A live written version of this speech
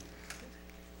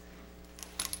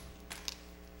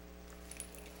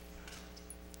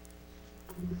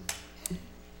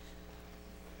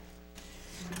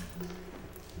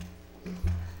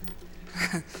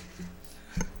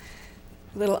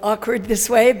little awkward this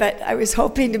way, but I was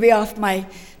hoping to be off my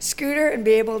scooter and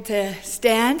be able to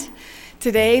stand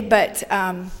today, but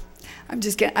I'm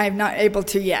not able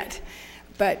to yet.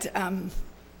 But I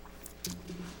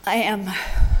am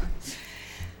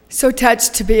so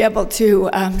touched to be able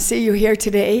to see you here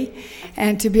today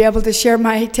and to be able to share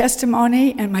my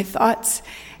testimony and my thoughts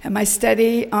and my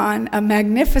study on a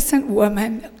magnificent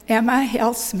woman, Emma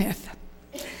Hale Smith.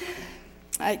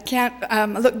 I can't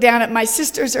look down at my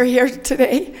sisters are here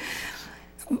today.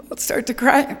 I'll start to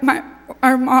cry.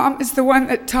 Our mom is the one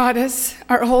that taught us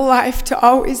our whole life to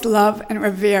always love and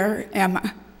revere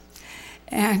Emma.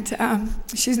 And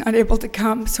she's not able to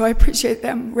come, so I appreciate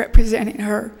them representing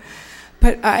her.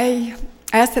 But I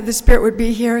ask that the Spirit would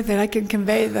be here, that I can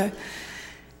convey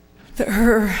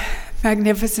her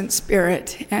magnificent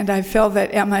spirit. And I feel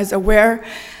that Emma is aware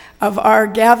of our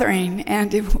gathering,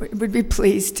 and it would be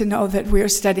pleased to know that we are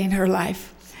studying her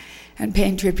life and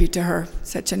paying tribute to her,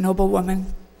 such a noble woman.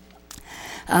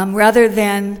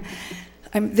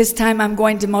 This time I'm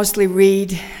going to mostly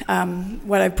read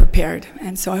what I've prepared,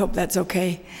 and so I hope that's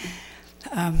okay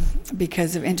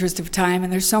because of interest of time,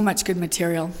 and there's so much good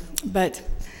material. But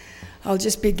I'll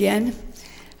just begin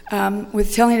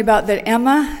with telling about that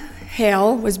Emma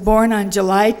Hale was born on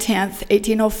July 10th,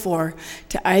 1804,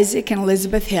 to Isaac and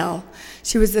Elizabeth Hale.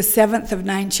 She was the seventh of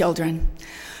 9 children.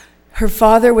 Her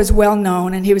father was well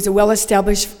known, and he was a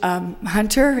well-established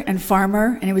hunter and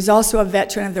farmer, and he was also a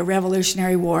veteran of the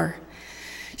Revolutionary War.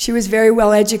 She was very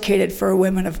well educated for a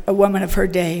woman of her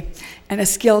day, and a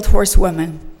skilled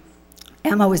horsewoman.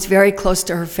 Emma was very close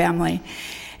to her family,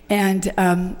 and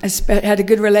had a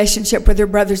good relationship with her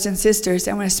brothers and sisters,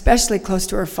 and was especially close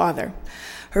to her father.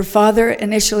 Her father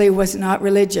initially was not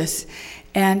religious,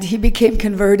 and he became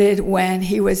converted when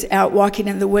he was out walking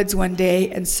in the woods one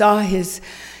day and saw his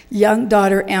young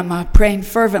daughter Emma praying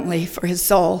fervently for his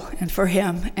soul and for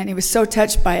him, and he was so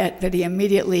touched by it that he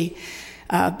immediately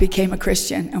became a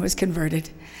Christian and was converted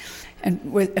and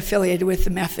affiliated with the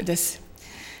Methodists.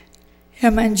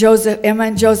 Emma and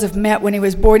Joseph met when he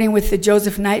was boarding with the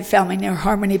Joseph Knight family near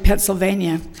Harmony,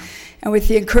 Pennsylvania. And with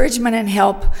the encouragement and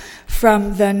help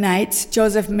from the Knights,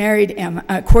 Joseph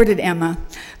courted Emma.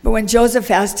 But when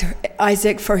Joseph asked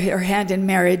Isaac for her hand in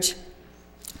marriage,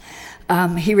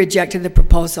 he rejected the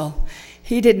proposal.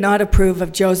 He did not approve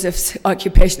of Joseph's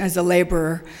occupation as a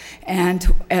laborer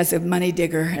and as a money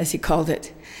digger, as he called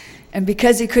it. And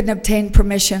because he couldn't obtain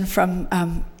permission from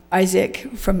Isaac,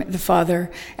 from the father,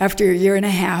 after a year and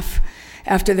a half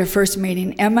after their first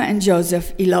meeting, Emma and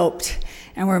Joseph eloped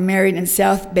and were married in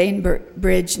South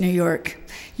Bainbridge, New York.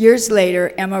 Years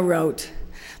later, Emma wrote,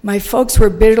 "My folks were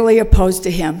bitterly opposed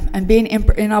to him, and being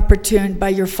inopportuned by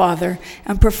your father,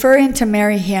 and preferring to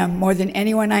marry him more than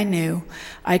anyone I knew,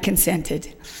 I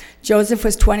consented." Joseph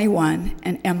was 21,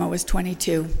 and Emma was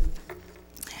 22.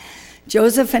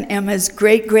 Joseph and Emma's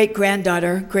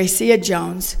great-great-granddaughter, Gracia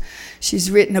Jones, she's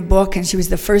written a book, and she was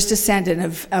the first descendant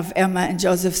of Emma and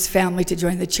Joseph's family to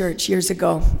join the church years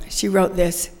ago. She wrote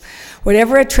this: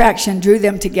 "Whatever attraction drew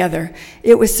them together,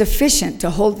 it was sufficient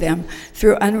to hold them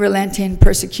through unrelenting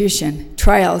persecution,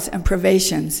 trials, and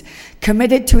privations,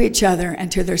 committed to each other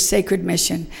and to their sacred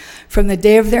mission, from the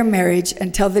day of their marriage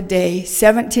until the day,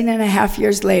 17 and a half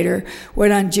years later,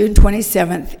 when on June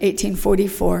 27th,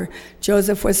 1844,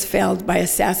 Joseph was felled by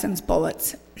assassins'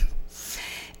 bullets."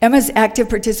 Emma's active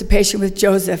participation with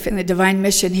Joseph in the divine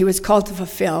mission he was called to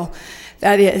fulfill,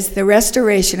 that is, the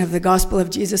restoration of the gospel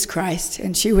of Jesus Christ,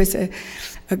 and she was a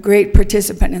great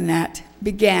participant in that,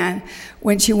 began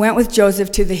when she went with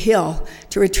Joseph to the hill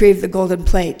to retrieve the golden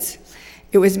plates.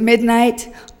 It was midnight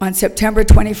on September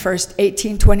 21st,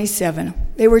 1827.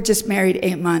 They were just married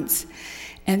 8 months.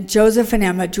 And Joseph and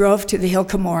Emma drove to the hill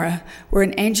Cumorah, where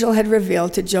an angel had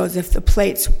revealed to Joseph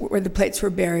where the plates were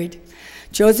buried.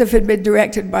 Joseph had been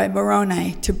directed by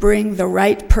Moroni to bring the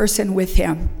right person with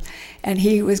him, and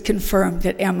he was confirmed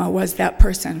that Emma was that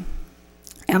person.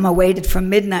 Emma waited from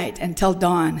midnight until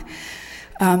dawn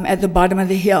at the bottom of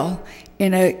the hill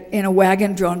in a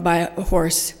wagon drawn by a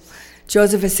horse.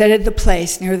 Joseph ascended the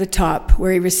place near the top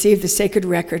where he received the sacred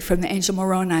record from the angel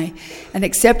Moroni and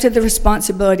accepted the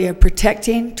responsibility of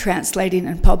protecting, translating,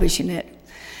 and publishing it.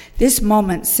 This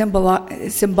moment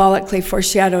symbolically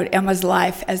foreshadowed Emma's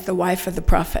life as the wife of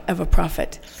a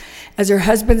prophet. As her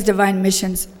husband's divine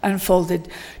missions unfolded,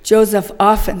 Joseph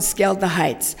often scaled the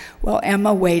heights, while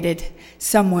Emma waited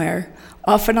somewhere,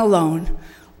 often alone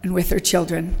and with her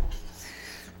children.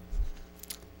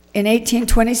 In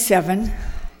 1827,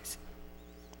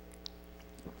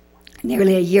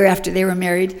 nearly a year after they were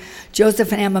married,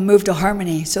 Joseph and Emma moved to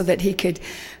Harmony so that he could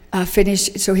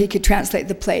finished so he could translate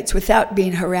the plates without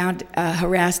being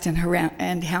harassed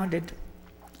and hounded.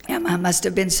 Emma must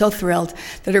have been so thrilled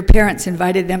that her parents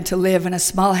invited them to live in a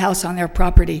small house on their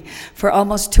property for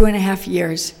almost 2.5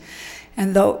 years.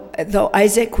 And though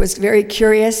Isaac was very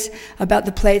curious about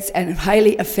the plates and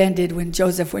highly offended when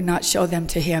Joseph would not show them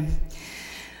to him,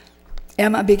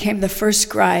 Emma became the first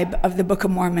scribe of the Book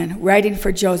of Mormon, writing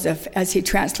for Joseph as he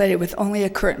translated with only a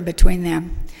curtain between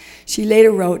them. She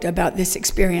later wrote about this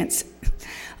experience,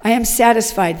 "I am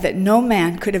satisfied that no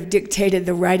man could have dictated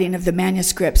the writing of the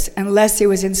manuscripts unless he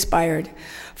was inspired.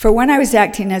 For when I was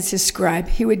acting as his scribe,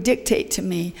 he would dictate to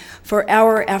me for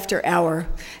hour after hour,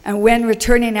 and when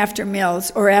returning after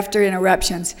meals or after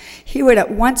interruptions, he would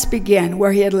at once begin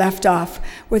where he had left off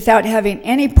without having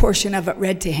any portion of it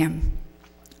read to him.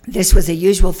 This was a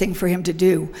usual thing for him to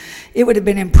do. It would have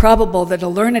been improbable that a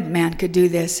learned man could do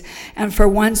this, and for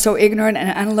one so ignorant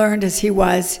and unlearned as he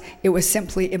was, it was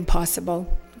simply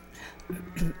impossible."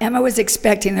 Emma was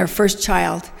expecting their first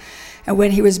child, and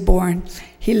when he was born,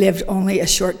 he lived only a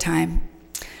short time.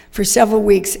 For several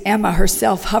weeks, Emma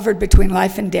herself hovered between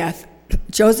life and death.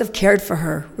 Joseph cared for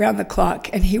her round the clock,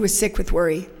 and he was sick with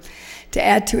worry. To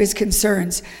add to his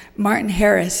concerns, Martin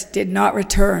Harris did not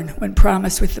return when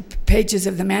promised with the pages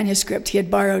of the manuscript he had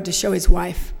borrowed to show his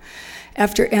wife.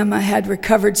 After Emma had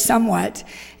recovered somewhat,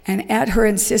 and at her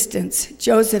insistence,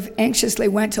 Joseph anxiously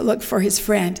went to look for his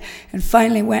friend and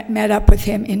finally met up with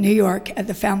him in New York at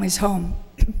the family's home.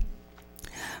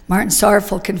 Martin,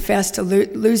 sorrowful, confessed to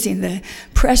losing the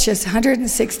precious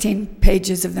 116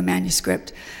 pages of the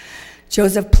manuscript.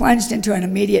 Joseph plunged into an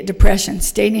immediate depression,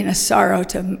 stating a sorrow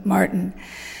to Martin,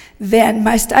 "Then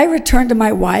must I return to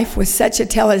my wife with such a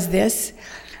tale as this?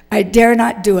 I dare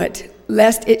not do it,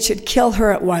 lest it should kill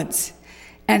her at once.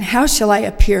 And how shall I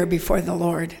appear before the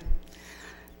Lord?"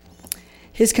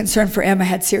 His concern for Emma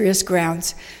had serious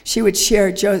grounds. She would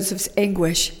share Joseph's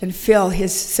anguish and feel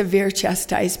his severe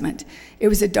chastisement. It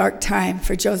was a dark time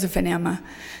for Joseph and Emma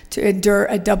to endure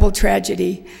a double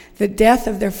tragedy, the death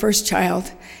of their first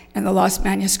child and the lost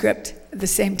manuscript at the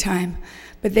same time.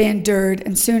 But they endured,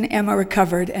 and soon Emma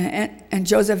recovered, and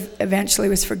Joseph eventually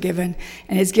was forgiven,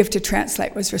 and his gift to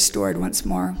translate was restored once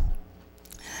more.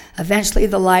 Eventually,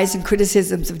 the lies and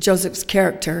criticisms of Joseph's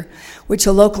character, which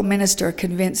a local minister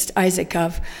convinced Isaac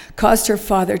of, caused her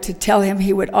father to tell him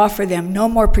he would offer them no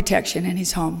more protection in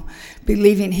his home,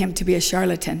 believing him to be a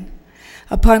charlatan.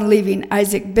 Upon leaving,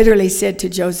 Isaac bitterly said to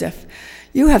Joseph,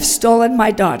 "You have stolen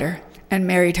my daughter and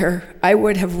married her. I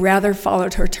would have rather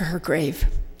followed her to her grave."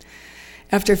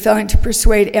 After failing to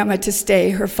persuade Emma to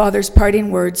stay, her father's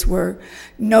parting words were,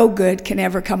 "No good can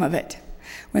ever come of it."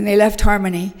 When they left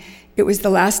Harmony, it was the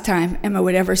last time Emma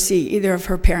would ever see either of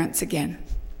her parents again.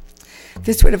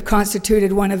 This would have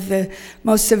constituted one of the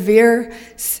most severe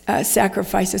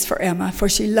sacrifices for Emma, for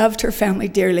she loved her family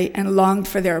dearly and longed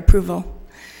for their approval.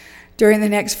 During the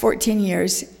next 14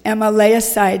 years, Emma lay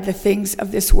aside the things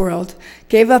of this world,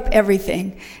 gave up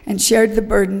everything, and shared the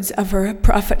burdens of her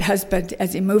prophet husband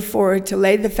as he moved forward to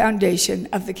lay the foundation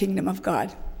of the kingdom of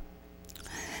God.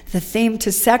 The theme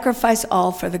to sacrifice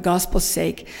all for the gospel's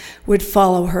sake would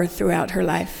follow her throughout her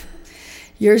life.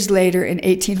 Years later, in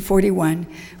 1841,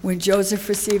 when Joseph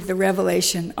received the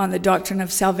revelation on the doctrine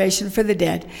of salvation for the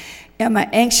dead, Emma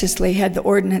anxiously had the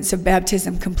ordinance of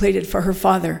baptism completed for her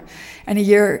father, and a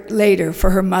year later for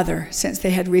her mother, since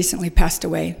they had recently passed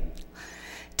away.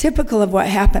 Typical of what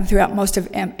happened throughout most of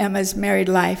Emma's married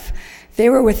life, they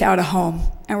were without a home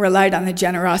and relied on the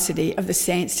generosity of the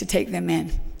saints to take them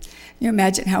in. You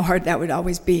imagine how hard that would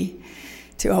always be,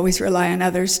 to always rely on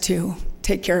others to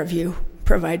take care of you,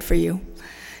 provide for you.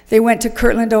 They went to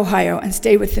Kirtland, Ohio, and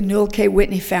stayed with the Newell K.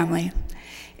 Whitney family.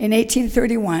 In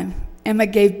 1831, Emma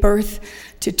gave birth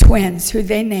to twins who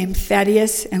they named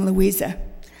Thaddeus and Louisa.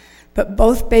 But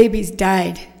both babies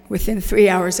died within 3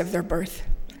 hours of their birth.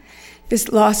 This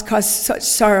loss caused such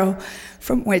sorrow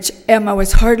from which Emma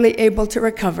was hardly able to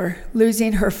recover,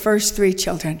 losing her first 3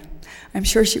 children. I'm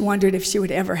sure she wondered if she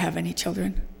would ever have any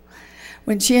children.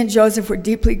 When she and Joseph were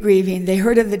deeply grieving, they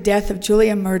heard of the death of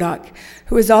Julia Murdoch,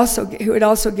 who had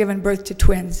also given birth to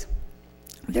twins.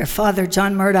 Their father,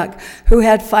 John Murdoch, who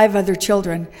had 5 other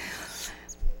children,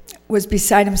 was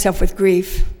beside himself with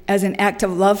grief. As an act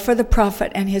of love for the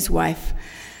prophet and his wife,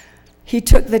 he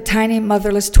took the tiny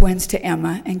motherless twins to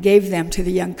Emma and gave them to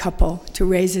the young couple to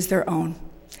raise as their own.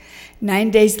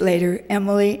 9 days later,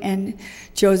 Emily and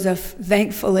Joseph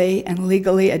thankfully and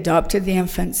legally adopted the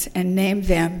infants and named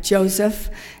them Joseph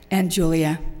and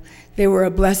Julia. They were a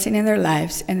blessing in their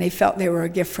lives, and they felt they were a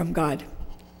gift from God.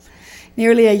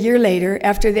 Nearly a year later,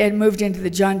 after they had moved into the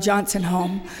John Johnson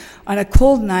home On a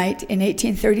cold night in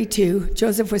 1832,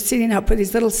 Joseph was sitting up with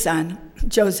his little son,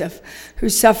 Joseph, who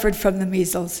suffered from the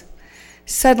measles.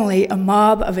 Suddenly, a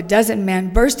mob of 12 men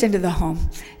burst into the home,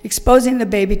 exposing the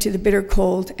baby to the bitter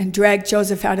cold, and dragged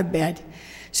Joseph out of bed,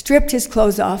 stripped his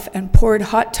clothes off, and poured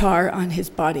hot tar on his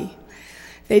body.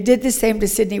 They did the same to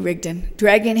Sidney Rigdon,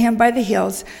 dragging him by the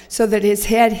heels so that his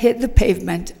head hit the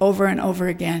pavement over and over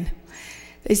again.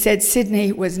 They said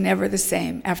Sidney was never the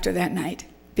same after that night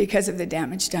because of the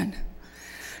damage done.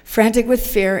 Frantic with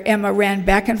fear, Emma ran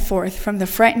back and forth from the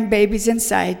frightened babies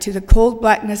inside to the cold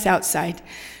blackness outside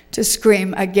to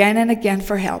scream again and again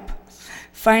for help.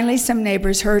 Finally, some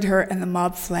neighbors heard her and the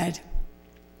mob fled.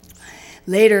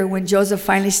 Later, when Joseph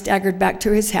finally staggered back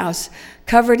to his house,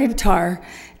 covered in tar,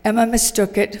 Emma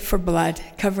mistook it for blood,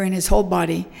 covering his whole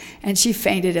body, and she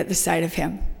fainted at the sight of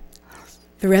him.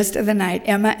 The rest of the night,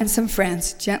 Emma and some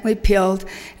friends gently peeled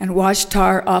and washed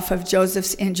tar off of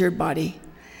Joseph's injured body.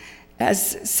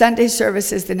 As Sunday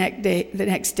services the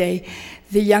next day,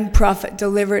 the young prophet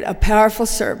delivered a powerful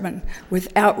sermon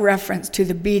without reference to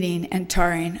the beating and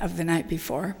tarring of the night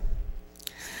before.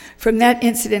 From that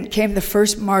incident came the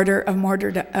first martyr of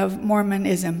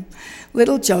Mormonism,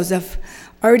 little Joseph,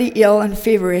 already ill and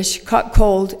feverish, caught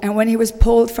cold, and when he was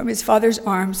pulled from his father's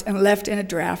arms and left in a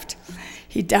draft,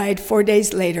 he died 4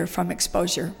 days later from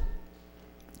exposure.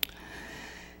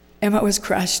 Emma was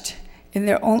crushed. In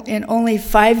only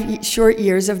 5 short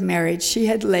years of marriage, she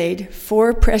had laid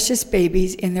 4 precious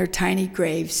babies in their tiny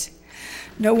graves.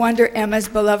 No wonder Emma's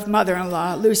beloved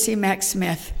mother-in-law, Lucy Mack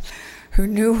Smith, who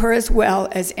knew her as well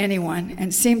as anyone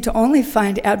and seemed to only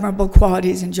find admirable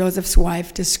qualities in Joseph's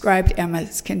wife, described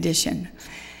Emma's condition.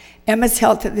 Emma's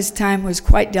health at this time was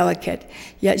quite delicate,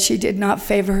 yet she did not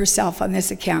favor herself on this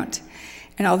account.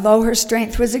 And although her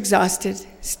strength was exhausted,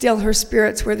 still her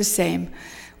spirits were the same,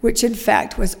 which in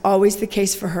fact was always the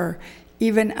case for her,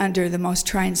 even under the most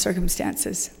trying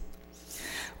circumstances.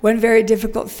 One very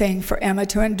difficult thing for Emma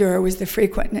to endure was the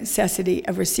frequent necessity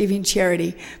of receiving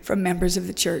charity from members of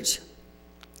the church.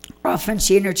 Often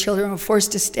she and her children were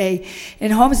forced to stay in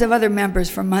homes of other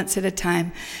members for months at a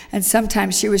time, and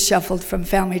sometimes she was shuffled from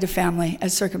family to family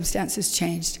as circumstances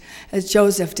changed, as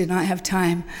Joseph did not have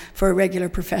time for a regular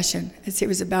profession, as he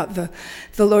was about the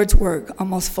Lord's work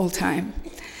almost full time.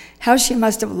 How she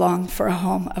must have longed for a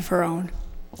home of her own.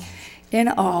 In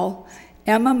all,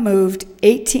 Emma moved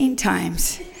 18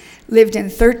 times, lived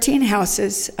in 13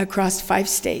 houses across 5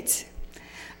 states.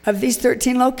 Of these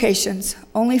 13 locations,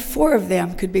 only 4 of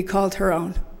them could be called her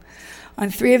own.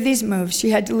 On 3 of these moves, she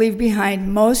had to leave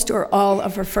behind most or all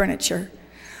of her furniture.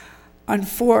 On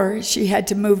 4, she had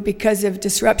to move because of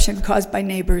disruption caused by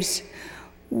neighbors.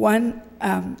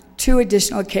 2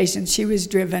 additional occasions, she was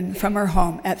driven from her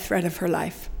home at threat of her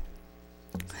life.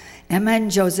 Emma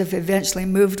and Joseph eventually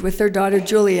moved with their daughter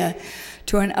Julia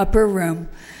to an upper room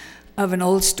of an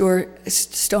old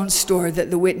stone store that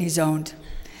the Whitneys owned.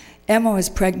 Emma was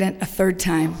pregnant a 3rd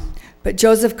time, but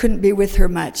Joseph couldn't be with her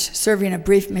much, serving a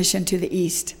brief mission to the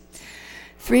east.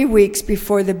 3 weeks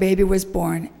before the baby was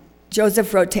born,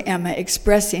 Joseph wrote to Emma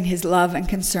expressing his love and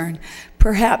concern,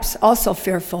 perhaps also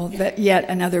fearful that yet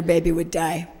another baby would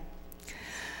die.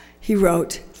 He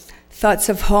wrote, "Thoughts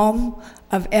of home,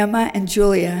 of Emma and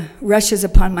Julia rushes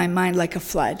upon my mind like a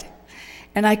flood,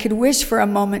 and I could wish for a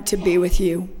moment to be with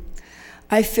you.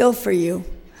 I feel for you,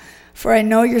 for I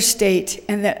know your state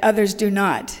and that others do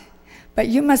not. But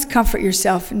you must comfort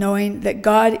yourself knowing that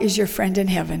God is your friend in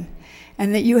heaven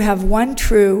and that you have one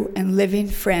true and living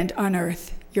friend on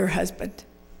earth, your husband."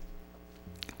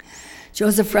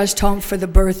 Joseph rushed home for the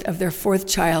birth of their 4th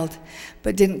child,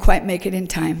 but didn't quite make it in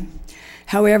time.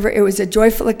 However, it was a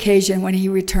joyful occasion when he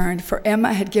returned, for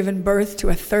Emma had given birth to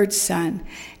a 3rd son,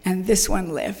 and this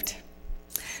one lived.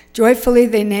 Joyfully,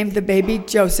 they named the baby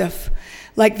Joseph,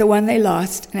 like the one they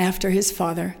lost, and after his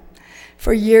father.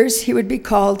 For years, he would be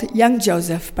called Young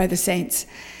Joseph by the saints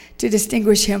to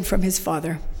distinguish him from his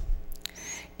father.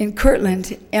 In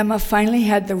Kirtland, Emma finally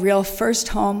had the real first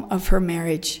home of her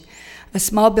marriage, a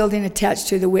small building attached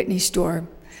to the Whitney store.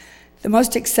 The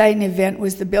most exciting event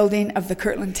was the building of the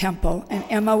Kirtland Temple, and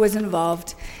Emma was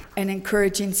involved in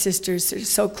encouraging sisters to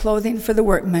sew clothing for the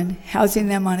workmen, housing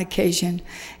them on occasion,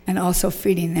 and also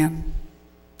feeding them.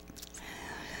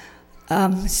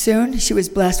 Soon, she was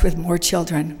blessed with more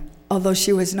children, although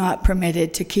she was not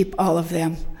permitted to keep all of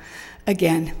them.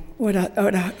 Again, what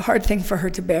a hard thing for her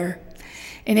to bear.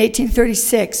 In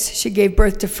 1836, she gave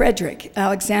birth to Frederick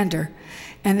Alexander,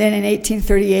 and then in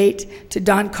 1838 to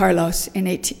Don Carlos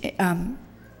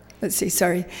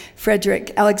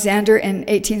Frederick Alexander in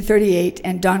 1838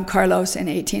 and Don Carlos in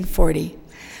 1840.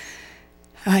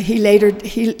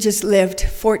 He just lived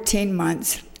 14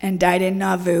 months, and died in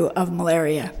Nauvoo of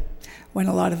malaria. When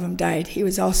a lot of them died, he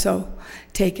was also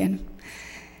taken,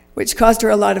 which caused her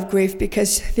a lot of grief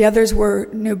because the others were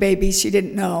new babies she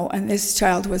didn't know, and this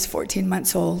child was 14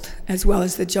 months old, as well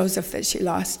as the Joseph that she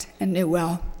lost and knew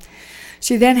well.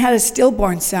 She then had a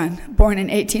stillborn son, born in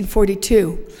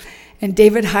 1842, and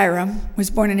David Hiram was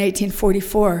born in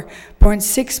 1844, born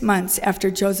 6 months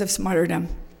after Joseph's martyrdom.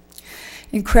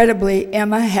 Incredibly,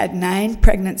 Emma had 9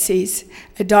 pregnancies,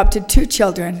 adopted 2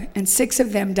 children, and 6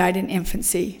 of them died in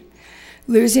infancy.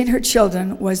 Losing her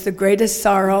children was the greatest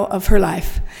sorrow of her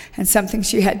life and something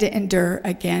she had to endure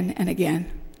again and again.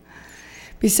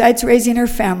 Besides raising her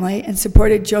family and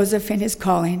supported Joseph in his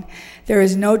calling, there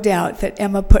is no doubt that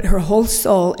Emma put her whole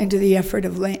soul into the effort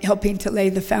of helping to lay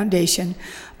the foundation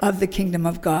of the kingdom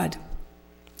of God.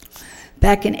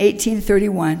 Back in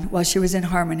 1831, while she was in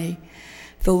Harmony,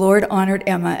 the Lord honored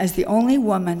Emma as the only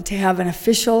woman to have an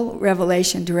official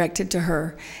revelation directed to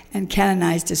her and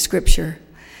canonized as scripture.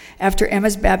 After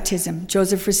Emma's baptism,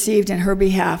 Joseph received in her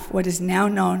behalf what is now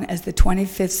known as the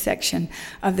 25th section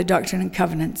of the Doctrine and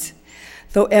Covenants.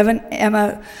 Though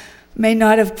Emma may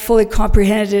not have fully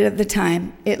comprehended it at the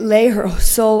time, it lay her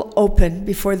soul open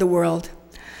before the world.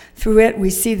 Through it, we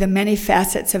see the many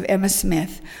facets of Emma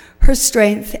Smith, her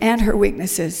strength and her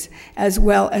weaknesses, as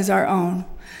well as our own,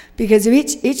 because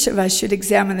each of us should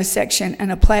examine the section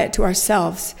and apply it to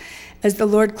ourselves, as the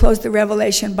Lord closed the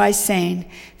revelation by saying,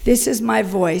 "This is my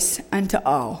voice unto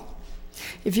all."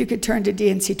 If you could turn to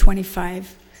D&C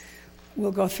 25,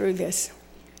 we'll go through this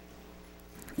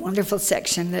wonderful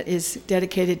section that is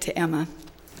dedicated to Emma.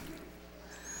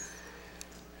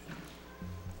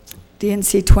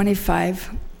 D&C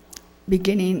 25,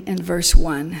 beginning in verse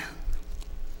 1.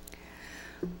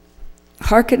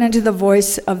 Hearken unto the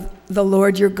voice of the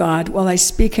Lord your God, while I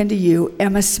speak unto you,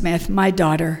 Emma Smith, my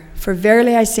daughter. For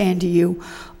verily I say unto you,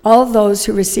 all those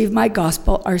who receive my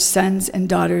gospel are sons and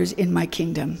daughters in my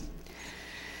kingdom.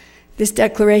 This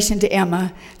declaration to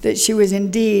Emma, that she was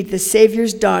indeed the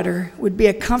Savior's daughter, would be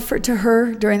a comfort to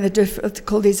her during the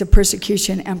difficulties of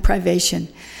persecution and privation.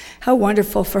 How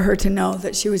wonderful for her to know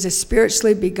that she was a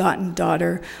spiritually begotten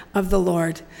daughter of the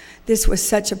Lord. This was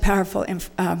such a powerful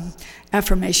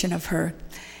affirmation of her.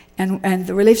 And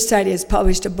the Relief Society has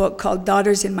published a book called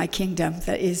Daughters in My Kingdom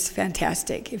that is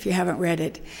fantastic. If you haven't read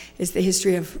it, it's the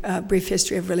history of brief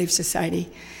history of Relief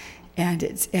Society, and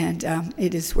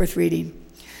it is worth reading.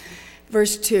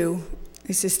 Verse 2,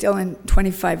 this is still in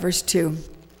 25, verse 2.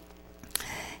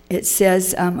 It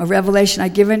says, a revelation I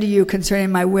give unto you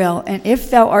concerning my will, and if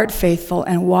thou art faithful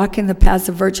and walk in the paths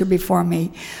of virtue before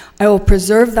me, I will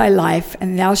preserve thy life,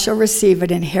 and thou shalt receive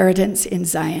an inheritance in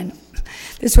Zion.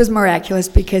 This was miraculous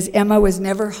because Emma was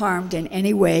never harmed in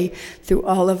any way through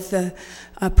all of the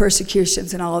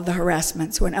persecutions and all of the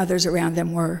harassments when others around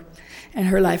them were, and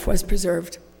her life was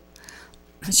preserved.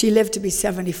 She lived to be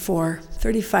 74,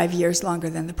 35 years longer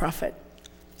than the prophet.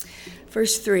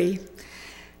 Verse 3,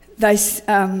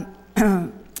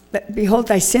 behold,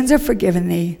 thy sins are forgiven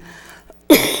thee.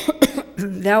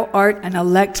 Thou art an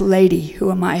elect lady,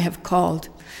 whom I have called.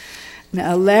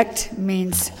 Now, elect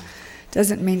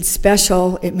doesn't mean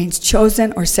special, it means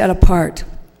chosen or set apart.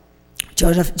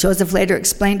 Joseph later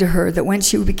explained to her that when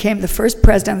she became the first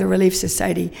president of the Relief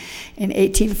Society in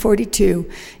 1842,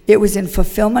 it was in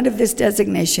fulfillment of this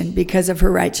designation because of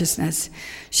her righteousness.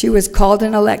 She was called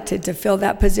and elected to fill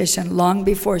that position long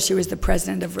before she was the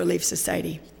president of Relief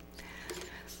Society.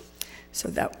 So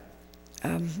that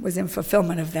was in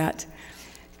fulfillment of that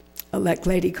elect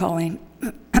lady calling.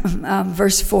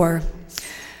 Verse 4.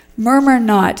 Murmur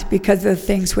not because of the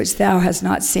things which thou hast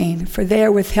not seen, for they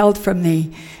are withheld from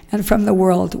thee and from the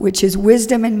world, which is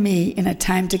wisdom in me in a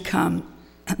time to come.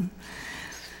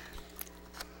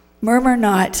 Murmur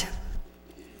not.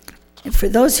 For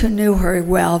those who knew her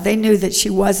well, they knew that she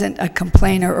wasn't a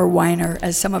complainer or whiner,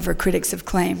 as some of her critics have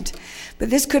claimed. But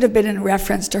this could have been in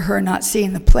reference to her not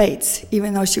seeing the plates,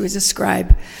 even though she was a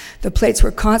scribe. The plates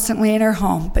were constantly in her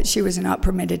home, but she was not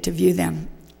permitted to view them.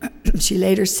 She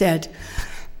later said,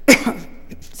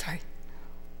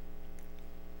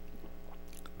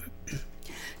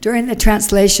 during the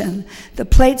translation, the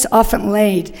plates often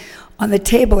laid on the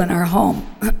table in our home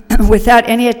without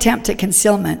any attempt at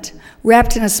concealment,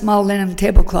 wrapped in a small linen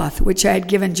tablecloth, which I had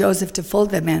given Joseph to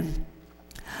fold them in.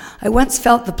 I once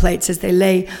felt the plates as they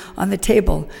lay on the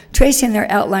table, tracing their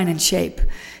outline and shape.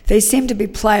 They seemed to be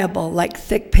pliable, like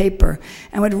thick paper,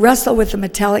 and would rustle with a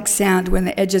metallic sound when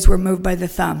the edges were moved by the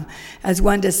thumb, as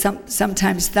one does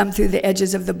sometimes thumb through the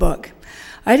edges of the book.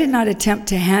 I did not attempt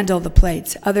to handle the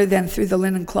plates, other than through the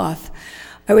linen cloth.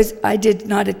 I was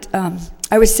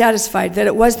satisfied that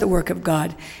it was the work of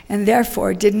God, and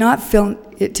therefore did not feel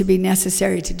it to be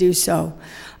necessary to do so.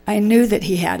 I knew that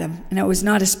he had them, and I was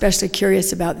not especially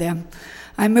curious about them.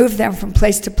 I moved them from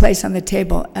place to place on the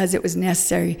table as it was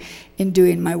necessary in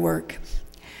doing my work.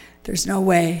 There's no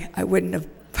way I wouldn't have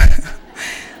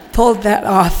pulled that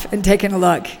off and taken a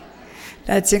look.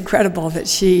 That's incredible that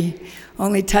she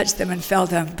only touched them and felt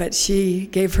them, but she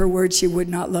gave her word she would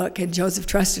not look, and Joseph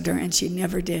trusted her, and she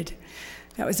never did.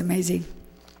 That was amazing.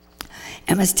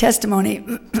 Emma's testimony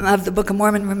of the Book of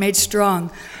Mormon remained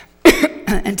strong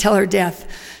until her death.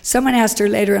 Someone asked her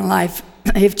later in life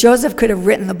if Joseph could have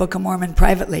written the Book of Mormon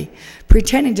privately,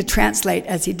 pretending to translate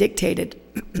as he dictated.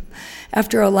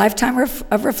 After a lifetime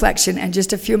of reflection and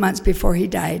just a few months before he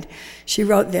died, she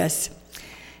wrote this.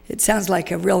 It sounds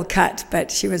like a real cut,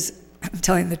 but she was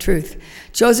telling the truth.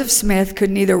 Joseph Smith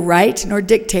could neither write nor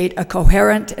dictate a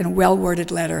coherent and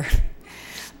well-worded letter,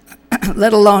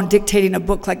 let alone dictating a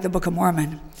book like the Book of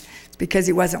Mormon. It's because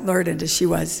he wasn't learned as she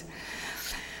was.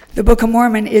 The Book of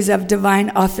Mormon is of divine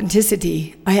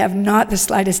authenticity. I have not the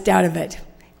slightest doubt of it.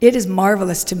 It is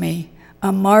marvelous to me,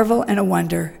 a marvel and a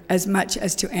wonder as much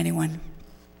as to anyone.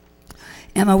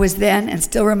 Emma was then and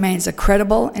still remains a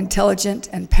credible, intelligent,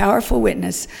 and powerful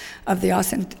witness of the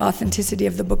authenticity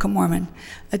of the Book of Mormon,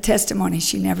 a testimony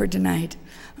she never denied.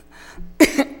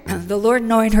 The Lord,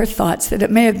 knowing her thoughts, that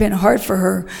it may have been hard for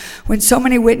her when so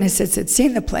many witnesses had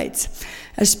seen the plates,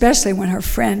 especially when her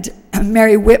friend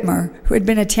Mary Whitmer, who had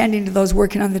been attending to those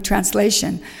working on the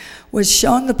translation, was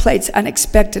shown the plates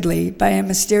unexpectedly by a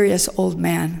mysterious old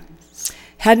man.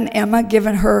 Hadn't Emma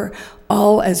given her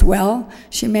all as well,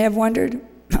 she may have wondered?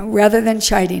 Rather than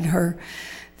chiding her,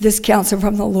 this counsel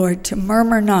from the Lord to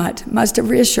murmur not must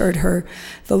have reassured her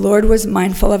the Lord was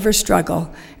mindful of her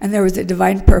struggle, and there was a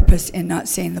divine purpose in not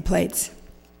seeing the plates.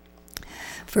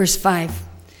 Verse 5.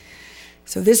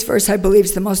 So this verse, I believe,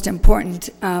 is the most important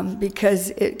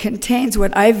because it contains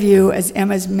what I view as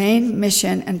Emma's main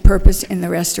mission and purpose in the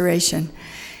restoration,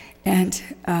 and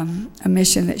a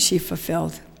mission that she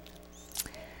fulfilled.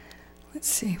 Let's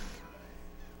see.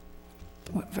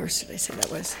 What verse did I say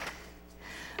that was?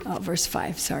 Oh, verse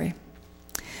 5, sorry.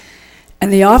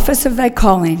 And the office of thy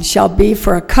calling shall be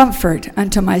for a comfort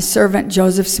unto my servant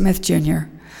Joseph Smith, Jr.,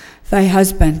 thy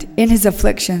husband, in his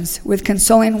afflictions, with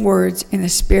consoling words in the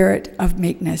spirit of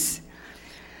meekness.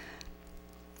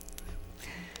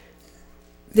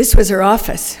 This was her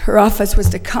office. Her office was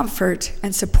to comfort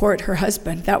and support her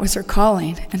husband. That was her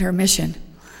calling and her mission.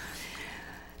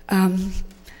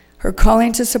 Her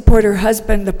calling to support her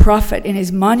husband, the prophet, in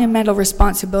his monumental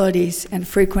responsibilities and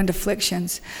frequent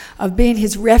afflictions, of being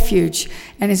his refuge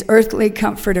and his earthly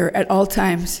comforter at all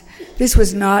times. This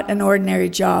was not an ordinary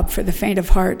job for the faint of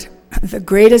heart. The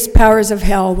greatest powers of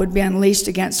hell would be unleashed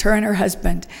against her and her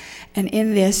husband, and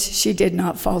in this she did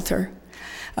not falter.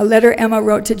 A letter Emma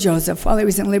wrote to Joseph while he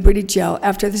was in Liberty Jail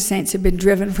after the saints had been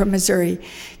driven from Missouri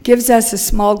gives us a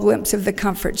small glimpse of the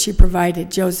comfort she provided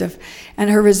Joseph and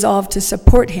her resolve to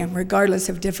support him regardless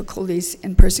of difficulties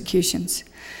and persecutions.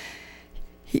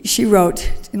 She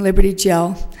wrote in Liberty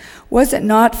Jail, "Was it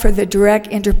not for the direct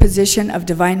interposition of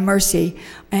divine mercy,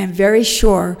 I am very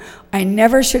sure I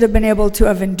never should have been able to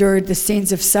have endured the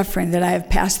scenes of suffering that I have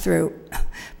passed through.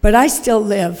 But I still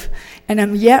live, and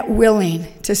am yet willing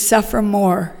to suffer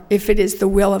more if it is the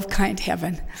will of kind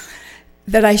heaven,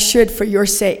 that I should for your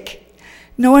sake.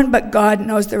 No one but God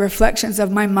knows the reflections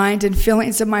of my mind and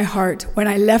feelings of my heart when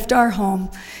I left our home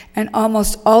and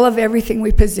almost all of everything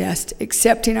we possessed,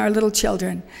 excepting our little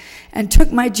children, and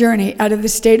took my journey out of the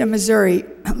state of Missouri,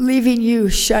 leaving you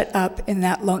shut up in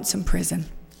that lonesome prison."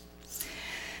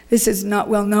 This is not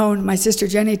well known. My sister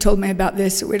Jenny told me about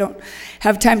this, so we don't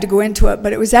have time to go into it,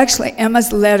 but it was actually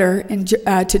Emma's letter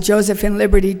to Joseph in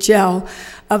Liberty Jail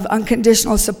of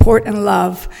unconditional support and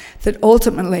love that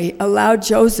ultimately allowed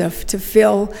Joseph to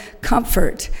feel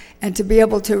comfort and to be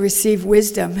able to receive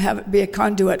wisdom, have it be a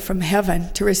conduit from heaven,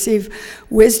 to receive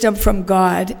wisdom from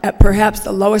God at perhaps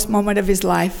the lowest moment of his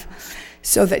life,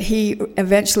 so that he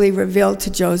eventually revealed to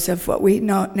Joseph what we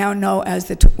now know as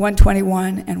the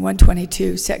 121 and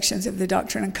 122 sections of the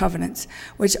Doctrine and Covenants,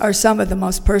 which are some of the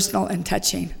most personal and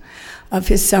touching of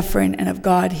his suffering and of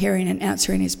God hearing and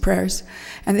answering his prayers.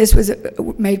 And this was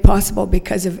made possible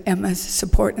because of Emma's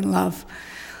support and love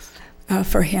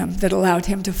for him that allowed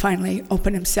him to finally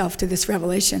open himself to this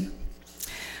revelation.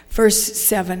 Verse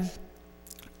 7,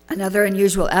 another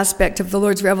unusual aspect of the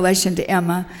Lord's revelation to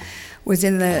Emma was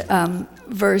in the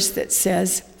verse that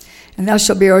says, "And thou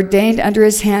shalt be ordained under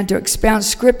his hand to expound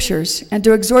scriptures and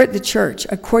to exhort the church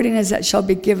according as that shall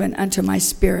be given unto my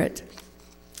spirit."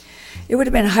 It would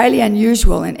have been highly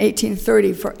unusual in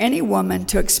 1830 for any woman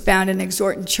to expound and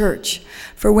exhort in church,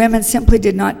 for women simply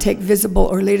did not take visible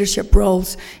or leadership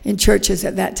roles in churches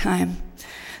at that time.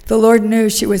 The Lord knew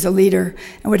she was a leader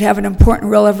and would have an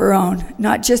important role of her own,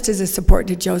 not just as a support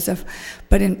to Joseph,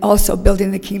 but in also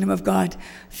building the kingdom of God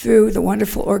through the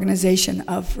wonderful organization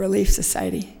of Relief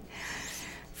Society.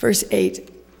 Verse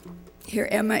 8, here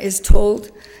Emma is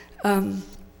told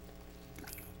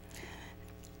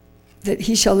that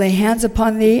he shall lay hands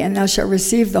upon thee, and thou shalt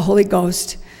receive the Holy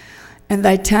Ghost, and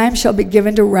thy time shall be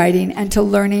given to writing and to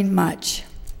learning much.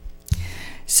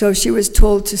 So she was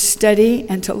told to study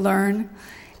and to learn,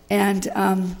 and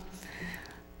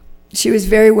she was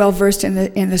very well versed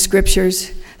in the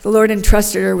scriptures. The Lord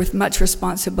entrusted her with much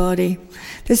responsibility.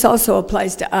 This also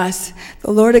applies to us.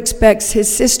 The Lord expects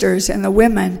his sisters and the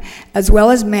women, as well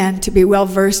as men, to be well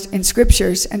versed in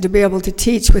scriptures and to be able to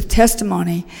teach with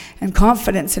testimony and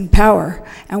confidence and power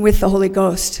and with the Holy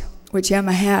Ghost, which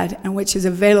Emma had and which is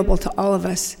available to all of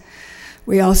us.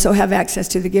 We also have access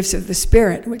to the gifts of the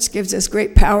Spirit, which gives us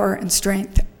great power and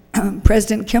strength.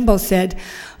 President Kimball said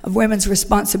of women's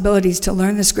responsibilities to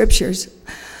learn the scriptures,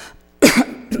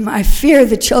 I fear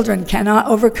the children cannot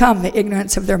overcome the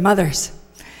ignorance of their mothers.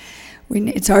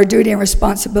 It's our duty and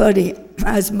responsibility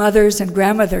as mothers and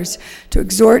grandmothers to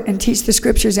exhort and teach the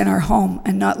scriptures in our home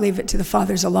and not leave it to the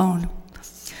fathers alone.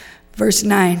 Verse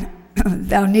 9,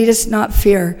 thou needest not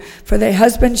fear, for thy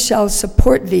husband shall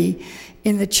support thee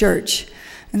in the church.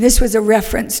 And this was a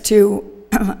reference to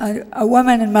a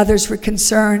woman and mothers were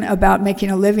concerned about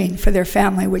making a living for their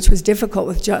family, which was difficult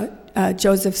with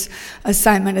Joseph's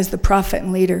assignment as the prophet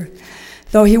and leader.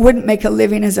 Though he wouldn't make a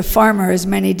living as a farmer, as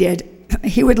many did,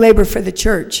 he would labor for the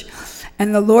church.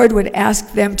 And the Lord would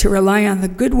ask them to rely on the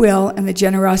goodwill and the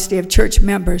generosity of church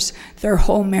members, their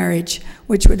whole marriage,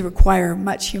 which would require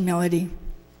much humility.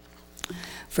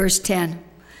 Verse 10.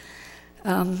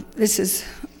 This is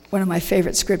one of my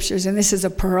favorite scriptures, and this is a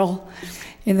pearl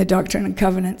in the Doctrine and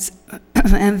Covenants.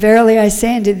 And verily I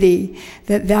say unto thee,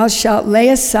 that thou shalt lay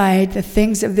aside the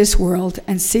things of this world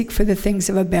and seek for the things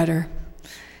of a better.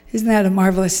 Isn't that a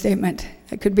marvelous statement?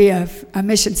 It could be a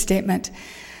mission statement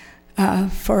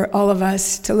for all of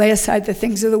us, to lay aside the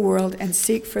things of the world and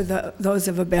seek for those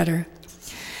of a better.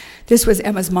 This was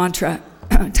Emma's mantra.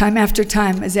 Time after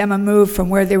time, as Emma moved from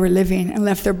where they were living and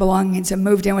left their belongings and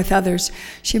moved in with others,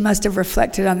 she must have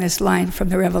reflected on this line from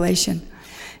the Revelation.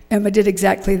 Emma did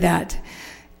exactly that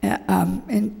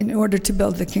in order to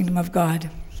build the kingdom of God.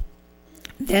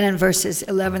 Then in verses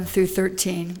 11 through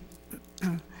 13,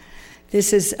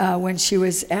 this is when she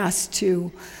was asked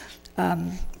to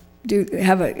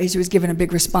she was given a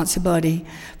big responsibility.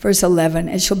 Verse 11,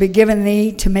 it shall be given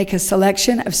thee to make a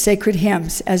selection of sacred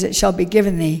hymns, as it shall be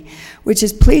given thee, which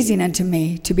is pleasing unto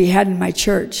me, to be had in my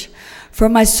church. For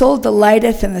my soul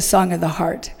delighteth in the song of the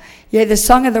heart. Yea, the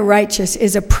song of the righteous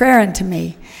is a prayer unto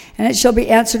me, and it shall be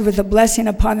answered with a blessing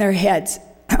upon their heads.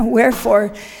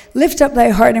 Wherefore, lift up thy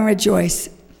heart and rejoice.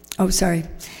 Oh, sorry.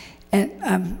 And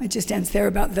it just ends there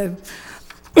about the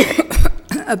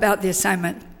about the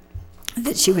assignment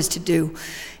that she was to do.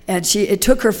 And it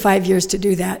took her 5 years to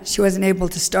do that. She wasn't able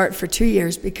to start for 2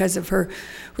 years because of her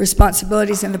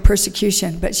responsibilities and the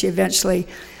persecution, but she eventually,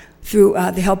 through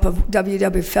the help of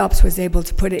W.W. Phelps, was able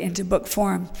to put it into book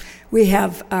form. We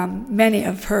have many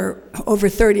of her, over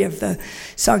 30 of the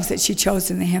songs that she chose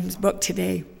in the hymns book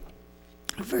today.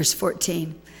 Verse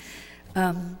 14.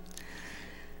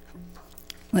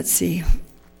 Let's see.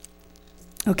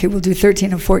 Okay, we'll do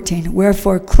 13 and 14.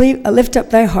 Wherefore, lift up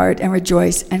thy heart and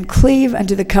rejoice, and cleave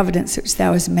unto the covenants which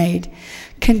thou hast made.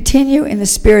 Continue in the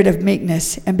spirit of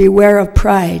meekness, and beware of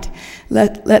pride.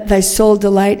 Let thy soul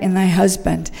delight in thy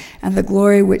husband, and the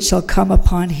glory which shall come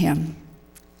upon him.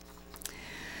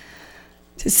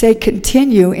 To say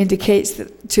continue indicates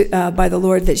by the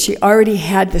Lord that she already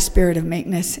had the spirit of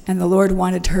meekness, and the Lord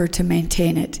wanted her to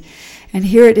maintain it. And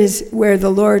here it is where the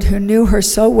Lord, who knew her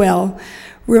so well,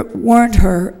 warned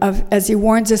her, as he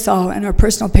warns us all in our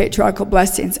personal patriarchal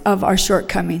blessings, of our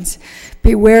shortcomings.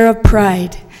 Beware of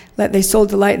pride. Let thy soul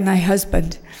delight in thy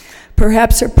husband.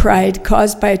 Perhaps her pride,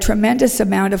 caused by a tremendous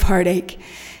amount of heartache,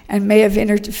 and may have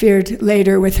interfered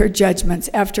later with her judgments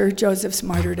after Joseph's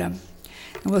martyrdom.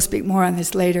 And we'll speak more on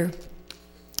this later.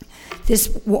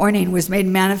 This warning was made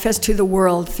manifest to the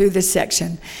world through this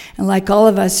section. And like all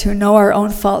of us who know our own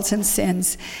faults and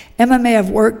sins, Emma may have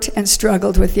worked and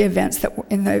struggled with the events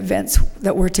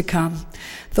that were to come.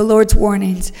 The Lord's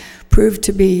warnings proved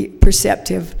to be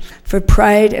perceptive, for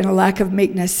pride and a lack of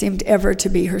meekness seemed ever to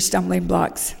be her stumbling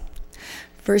blocks.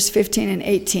 Verse 15 and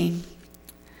 18.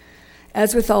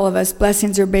 As with all of us,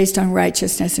 blessings are based on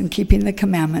righteousness and keeping the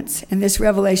commandments, and this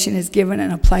revelation is given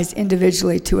and applies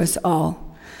individually to us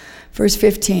all. Verse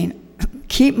 15,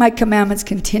 keep my commandments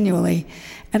continually,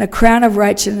 and a crown of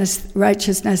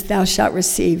righteousness thou shalt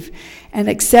receive. And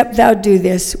except thou do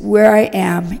this, where I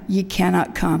am, ye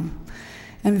cannot come.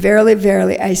 And verily,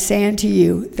 verily, I say unto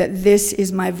you, that this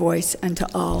is my voice unto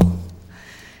all.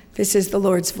 This is the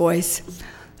Lord's voice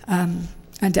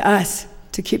unto us,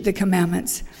 to keep the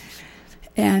commandments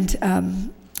and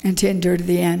to endure to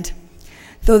the end.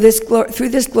 Through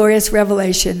this glorious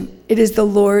revelation, it is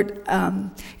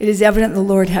evident the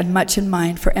Lord had much in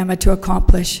mind for Emma to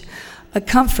accomplish, a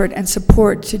comfort and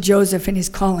support to Joseph in his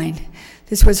calling.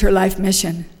 This was her life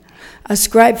mission. A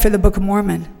scribe for the Book of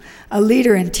Mormon, a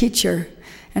leader and teacher,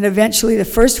 and eventually the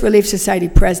first Relief Society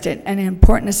president, and an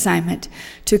important assignment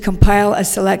to compile a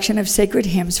selection of sacred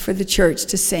hymns for the church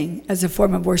to sing as a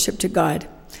form of worship to God.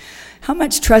 How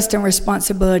much trust and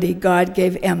responsibility God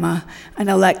gave Emma, an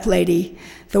elect lady,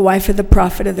 the wife of the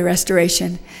prophet of the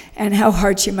Restoration, and how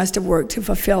hard she must have worked to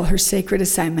fulfill her sacred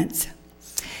assignments.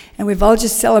 And we've all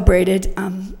just celebrated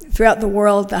throughout the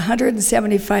world the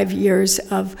 175 years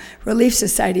of Relief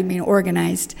Society being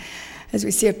organized. As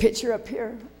we see a picture up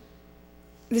here,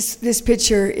 this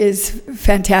picture is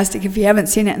fantastic. If you haven't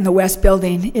seen it in the West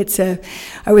Building,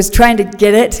 I was trying to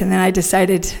get it, and then I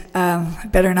decided I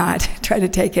better not try to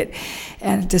take it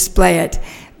and display it.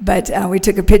 But we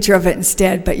took a picture of it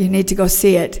instead, but you need to go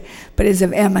see it. But it's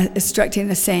of Emma instructing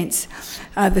the saints,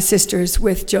 the sisters,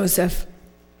 with Joseph.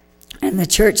 And the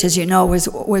church, as you know,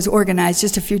 was organized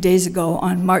just a few days ago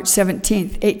on March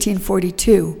 17th,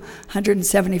 1842,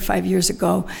 175 years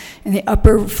ago, in the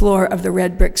upper floor of the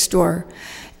red brick store.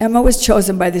 Emma was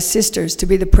chosen by the sisters to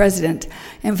be the president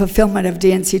in fulfillment of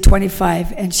D&C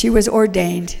 25, and she was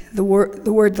ordained, the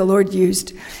word the Lord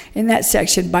used in that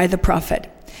section, by the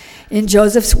prophet. In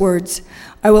Joseph's words,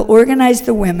 I will organize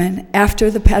the women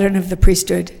after the pattern of the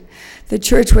priesthood. The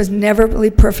church was never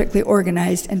really perfectly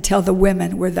organized until the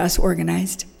women were thus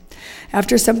organized.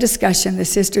 After some discussion, the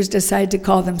sisters decided to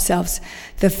call themselves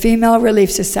the Female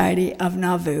Relief Society of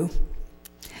Nauvoo.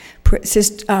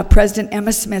 President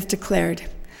Emma Smith declared,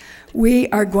 we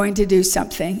are going to do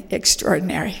something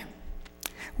extraordinary.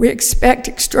 We expect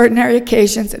extraordinary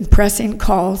occasions and pressing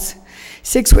calls.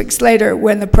 6 weeks later,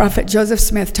 when the prophet Joseph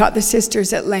Smith taught the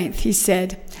sisters at length, he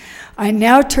said, I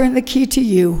now turn the key to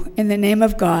you in the name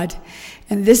of God,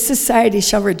 and this society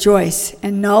shall rejoice,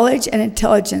 and knowledge and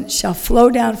intelligence shall flow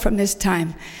down from this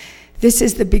time. This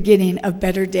is the beginning of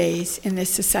better days in this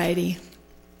society.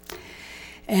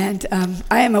 And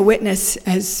I am a witness,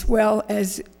 as well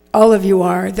as all of you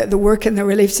are, that the work in the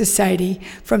Relief Society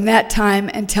from that time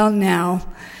until now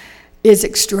is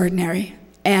extraordinary.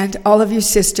 And all of you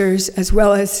sisters, as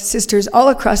well as sisters all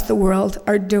across the world,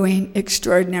 are doing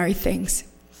extraordinary things.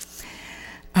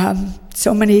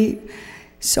 So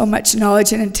much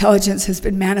knowledge and intelligence has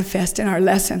been manifest in our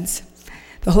lessons.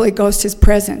 The Holy Ghost is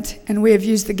present, and we have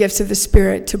used the gifts of the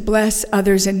Spirit to bless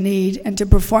others in need and to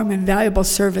perform invaluable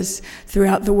service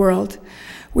throughout the world.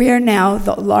 We are now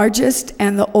the largest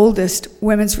and the oldest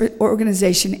women's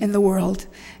organization in the world,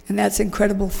 and that's an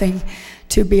incredible thing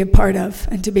to be a part of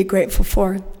and to be grateful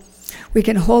for. We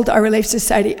can hold our Relief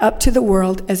Society up to the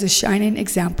world as a shining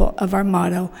example of our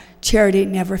motto, charity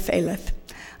never faileth.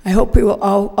 I hope we will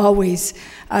always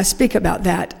speak about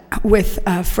that with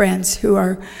friends who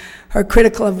are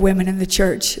critical of women in the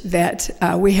church, that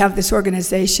we have this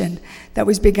organization that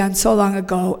was begun so long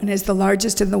ago and is the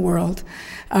largest in the world,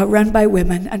 run by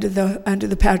women under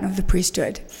the pattern of the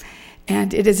priesthood.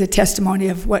 And it is a testimony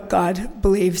of what God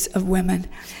believes of women.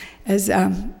 As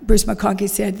Bruce McConkie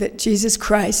said, that Jesus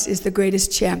Christ is the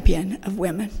greatest champion of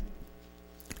women.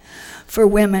 For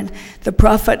women, the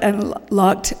prophet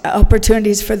unlocked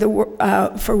opportunities for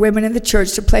women in the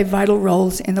church to play vital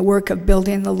roles in the work of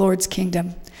building the Lord's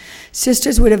kingdom.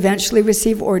 Sisters would eventually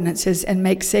receive ordinances and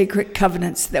make sacred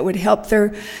covenants that would help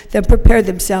them prepare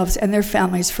themselves and their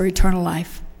families for eternal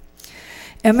life.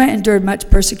 Emma endured much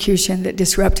persecution that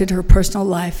disrupted her personal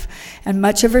life, and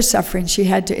much of her suffering she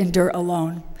had to endure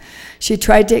alone. She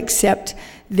tried to accept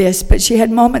this, but she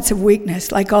had moments of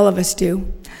weakness, like all of us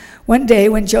do. One day,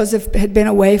 when Joseph had been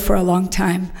away for a long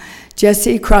time,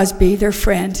 Jessie Crosby, their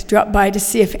friend, dropped by to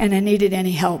see if Emma needed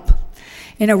any help.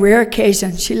 In a rare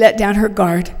occasion, she let down her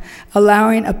guard,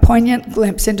 allowing a poignant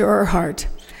glimpse into her heart.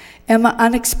 Emma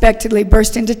unexpectedly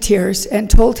burst into tears and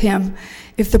told him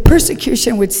if the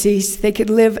persecution would cease, they could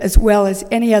live as well as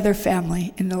any other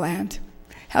family in the land.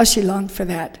 How she longed for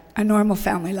that, a normal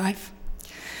family life.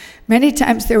 Many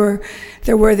times there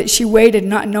were that she waited,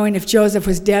 not knowing if Joseph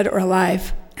was dead or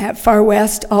alive. At Far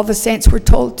West, all the saints were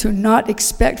told to not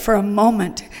expect for a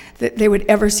moment that they would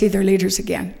ever see their leaders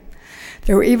again.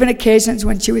 There were even occasions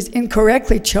when she was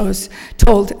incorrectly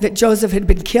told that Joseph had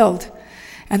been killed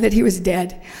and that he was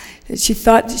dead, that she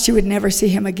thought that she would never see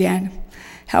him again.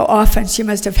 How often she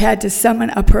must have had to summon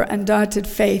up her undaunted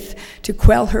faith to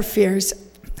quell her fears.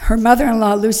 Her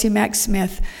mother-in-law, Lucy Mack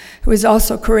Smith, who was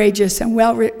also courageous and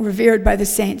well revered by the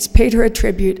saints, paid her a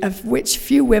tribute of which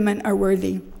few women are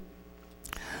worthy.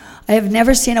 I have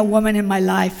never seen a woman in my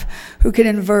life who could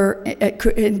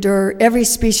endure every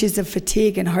species of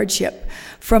fatigue and hardship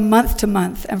from month to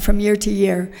month and from year to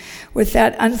year with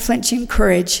that unflinching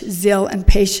courage, zeal, and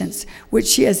patience which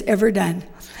she has ever done.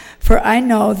 For I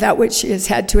know that which she has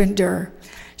had to endure.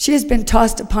 She has been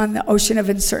tossed upon the ocean of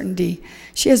uncertainty.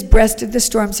 She has breasted the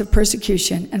storms of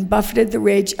persecution and buffeted the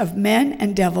rage of men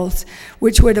and devils,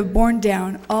 which would have borne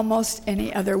down almost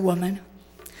any other woman.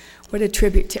 What a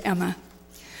tribute to Emma.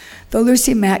 Though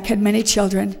Lucy Mack had many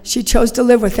children, she chose to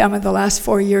live with Emma the last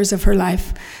 4 years of her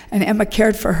life, and Emma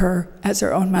cared for her as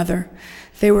her own mother.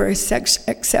 They were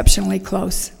exceptionally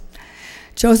close.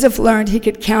 Joseph learned he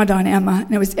could count on Emma,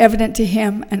 and it was evident to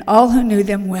him and all who knew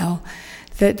them well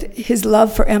that his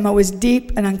love for Emma was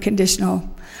deep and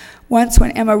unconditional. Once,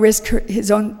 when Emma risked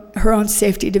her own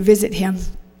safety to visit him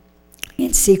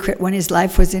in secret when his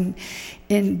life was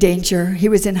in danger, he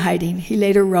was in hiding. He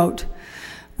later wrote,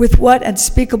 "With what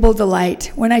unspeakable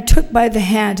delight, when I took by the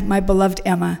hand my beloved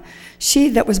Emma, she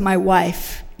that was my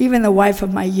wife, even the wife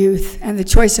of my youth, and the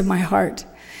choice of my heart.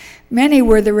 Many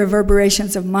were the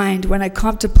reverberations of mind when I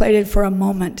contemplated for a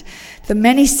moment the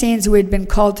many scenes we had been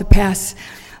called to pass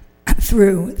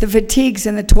through, the fatigues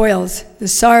and the toils, the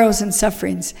sorrows and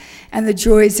sufferings, and the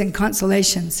joys and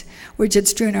consolations which had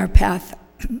strewn our path.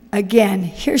 Again,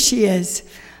 here she is,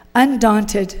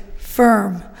 undaunted,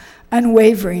 firm,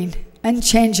 unwavering,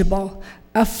 unchangeable,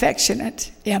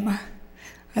 affectionate Emma."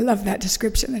 I love that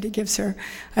description that he gives her.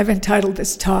 I've entitled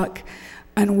this talk,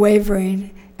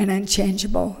 Unwavering and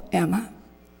Unchangeable Emma.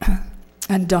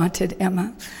 Undaunted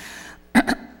Emma.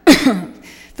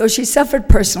 Though she suffered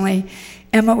personally,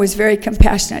 Emma was very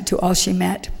compassionate to all she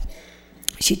met.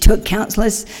 She took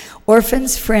countless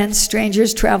orphans, friends,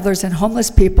 strangers, travelers, and homeless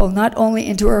people not only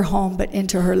into her home but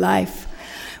into her life.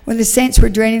 When the saints were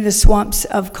draining the swamps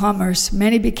of commerce,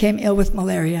 many became ill with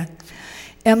malaria.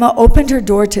 Emma opened her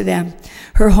door to them,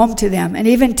 her home to them, and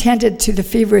even tended to the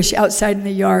feverish outside in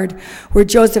the yard where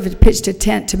Joseph had pitched a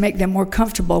tent to make them more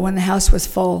comfortable when the house was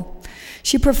full.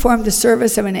 She performed the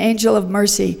service of an angel of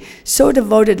mercy so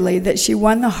devotedly that she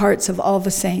won the hearts of all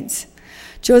the saints.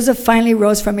 Joseph finally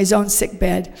rose from his own sick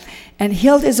bed and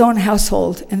healed his own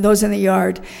household and those in the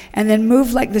yard, and then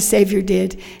moved like the Savior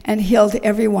did and healed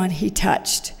everyone he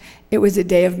touched. It was a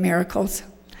day of miracles.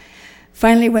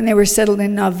 Finally, when they were settled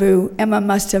in Nauvoo, Emma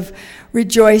must have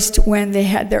rejoiced when they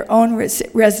had their own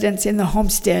residence in the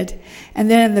homestead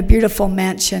and then in the beautiful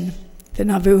mansion, the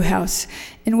Nauvoo house,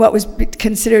 in what was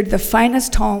considered the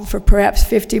finest home for perhaps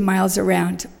 50 miles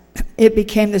around. It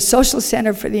became the social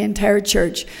center for the entire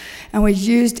church and was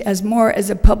used as more as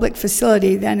a public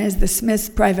facility than as the Smiths'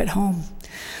 private home.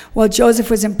 While Joseph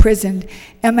was imprisoned,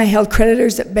 Emma held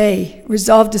creditors at bay,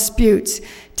 resolved disputes,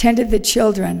 tended the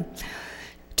children,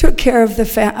 took care of the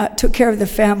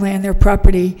family and their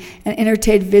property, and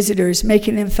entertained visitors,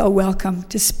 making them feel welcome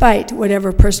despite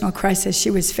whatever personal crisis she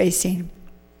was facing.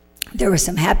 There were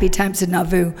some happy times in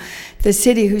Nauvoo, the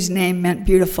city whose name meant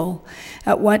beautiful.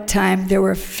 At one time, there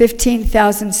were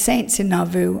 15,000 saints in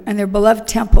Nauvoo, and their beloved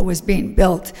temple was being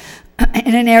built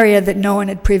in an area that no one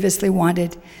had previously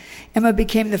wanted. Emma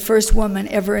became the first woman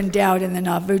ever endowed in the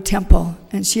Nauvoo temple,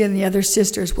 and she and the other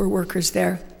sisters were workers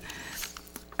there.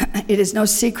 It is no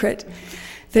secret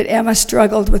that Emma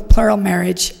struggled with plural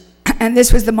marriage, and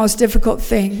this was the most difficult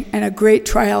thing and a great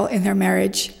trial in their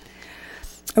marriage.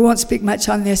 I won't speak much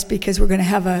on this because we're going to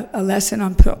have a lesson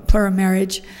on plural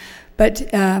marriage, but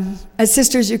as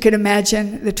sisters, you can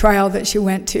imagine the trial that she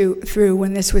went through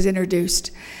when this was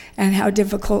introduced and how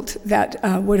difficult that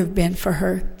would have been for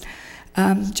her.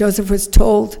 Joseph was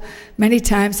told many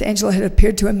times, the angel had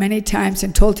appeared to him many times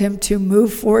and told him to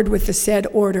move forward with the said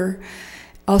order.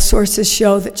 All sources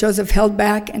show that Joseph held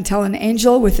back until an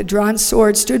angel with a drawn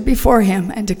sword stood before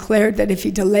him and declared that if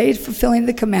he delayed fulfilling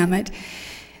the commandment,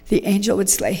 the angel would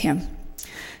slay him.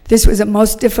 This was a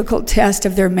most difficult test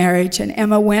of their marriage, and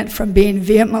Emma went from being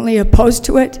vehemently opposed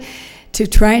to it to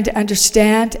trying to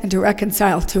understand and to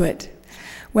reconcile to it.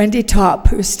 Wendy Topp,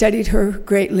 who studied her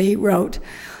greatly, wrote,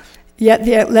 "Yet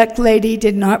the elect lady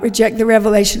did not reject the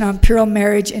revelation on plural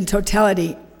marriage in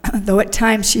totality, though at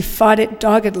times she fought it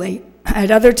doggedly.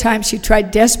 At other times, she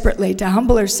tried desperately to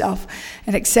humble herself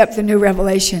and accept the new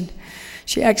revelation.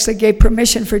 She actually gave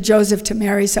permission for Joseph to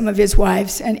marry some of his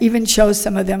wives and even chose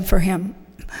some of them for him.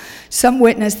 Some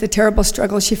witnessed the terrible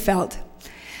struggle she felt.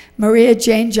 Maria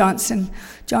Jane Johnston,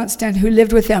 who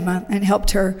lived with Emma and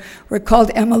helped her,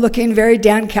 recalled Emma looking very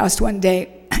downcast one day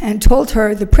and told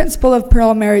her the principle of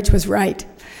plural marriage was right.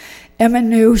 Emma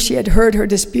knew she had heard her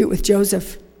dispute with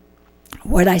Joseph.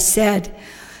 "What I said,"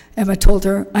 Emma told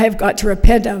her, "I have got to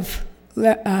repent of,"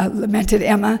 lamented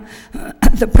Emma.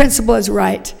 "The principle is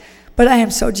right, but I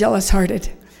am so jealous-hearted.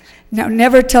 Now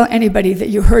never tell anybody that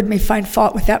you heard me find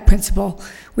fault with that principle.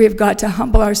 We have got to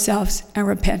humble ourselves and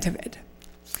repent of it."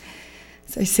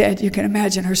 As I said, you can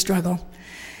imagine her struggle.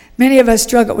 Many of us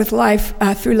struggle with life,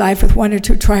 through life with one or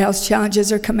two trials,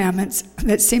 challenges, or commandments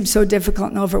that seem so difficult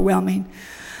and overwhelming.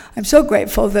 I'm so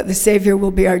grateful that the Savior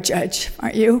will be our judge,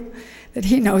 aren't you? That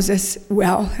he knows us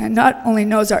well, and not only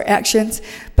knows our actions,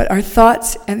 but our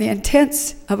thoughts and the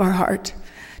intents of our heart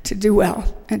to do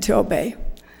well and to obey.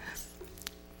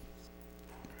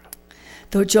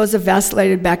 Though Joseph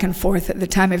vacillated back and forth at the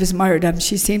time of his martyrdom,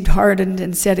 she seemed hardened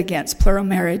and set against plural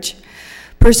marriage.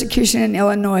 Persecution in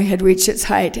Illinois had reached its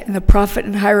height, and the prophet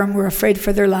and Hiram were afraid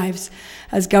for their lives,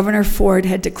 as Governor Ford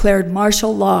had declared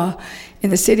martial law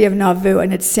in the city of Nauvoo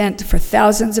and had sent for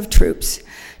thousands of troops.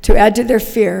 To add to their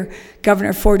fear,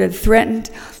 Governor Ford had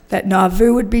threatened that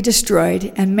Nauvoo would be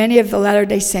destroyed and many of the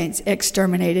Latter-day Saints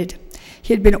exterminated.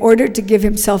 He had been ordered to give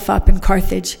himself up in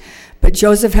Carthage, but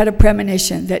Joseph had a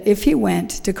premonition that if he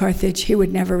went to Carthage, he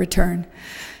would never return.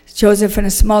 Joseph and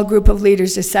a small group of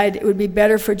leaders decided it would be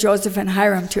better for Joseph and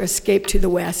Hiram to escape to the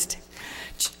west.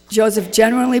 Joseph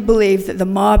genuinely believed that the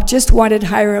mob just wanted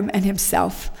Hiram and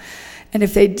himself, and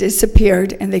if they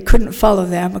disappeared and they couldn't follow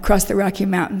them across the Rocky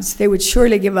Mountains, they would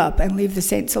surely give up and leave the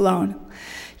saints alone.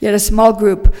 Yet a small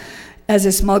group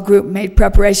made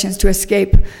preparations to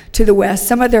escape to the west,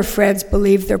 some of their friends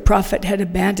believed their prophet had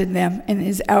abandoned them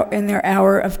in their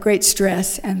hour of great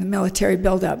stress and the military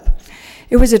buildup.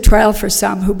 It was a trial for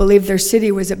some who believed their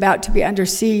city was about to be under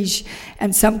siege,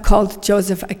 and some called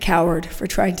Joseph a coward for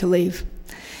trying to leave.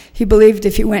 He believed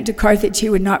if he went to Carthage, he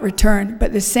would not return,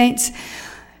 but the saints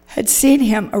had seen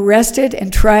him arrested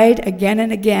and tried again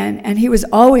and again, and he was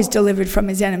always delivered from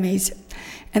his enemies.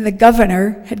 And the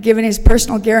governor had given his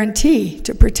personal guarantee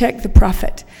to protect the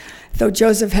prophet, though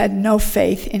Joseph had no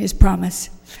faith in his promise.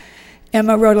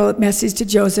 Emma wrote a message to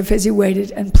Joseph as he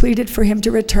waited and pleaded for him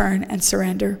to return and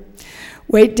surrender.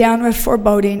 Weighed down with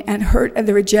foreboding and hurt at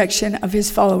the rejection of his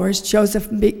followers, Joseph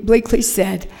bleakly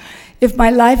said, "If my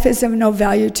life is of no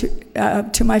value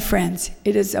to my friends,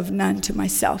 it is of none to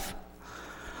myself."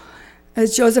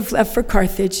 As Joseph left for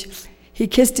Carthage, he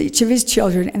kissed each of his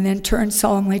children and then turned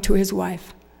solemnly to his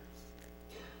wife.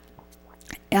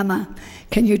 "Emma,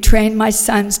 can you train my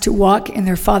sons to walk in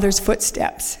their father's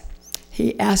footsteps?"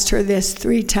 He asked her this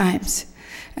 3 times,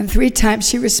 and 3 times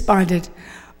she responded,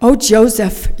 "Oh,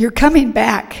 Joseph, you're coming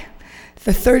back,"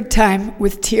 the 3rd time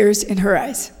with tears in her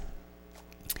eyes.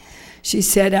 She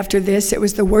said after this it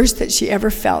was the worst that she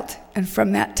ever felt, and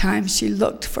from that time she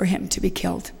looked for him to be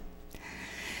killed.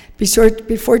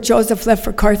 Before Joseph left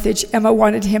for Carthage, Emma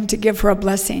wanted him to give her a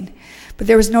blessing, but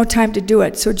there was no time to do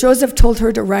it, so Joseph told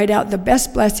her to write out the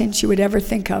best blessing she would ever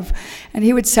think of, and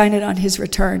he would sign it on his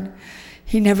return.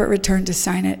 He never returned to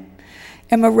sign it.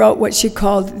 Emma wrote what she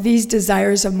called "These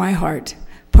Desires of My Heart."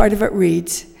 Part of it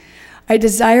reads, "I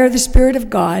desire the Spirit of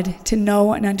God to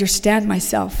know and understand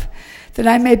myself, that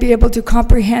I may be able to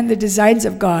comprehend the designs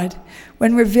of God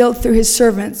when revealed through his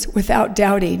servants without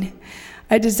doubting.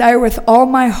 I desire with all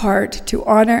my heart to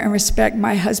honor and respect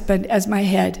my husband as my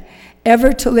head,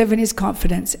 ever to live in his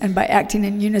confidence, and by acting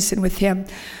in unison with him,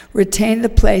 retain the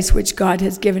place which God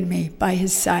has given me by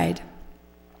his side."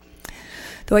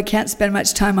 Though I can't spend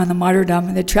much time on the martyrdom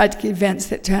and the tragic events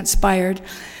that transpired,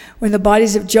 when the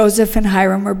bodies of Joseph and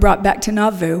Hiram were brought back to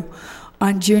Nauvoo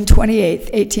on June 28,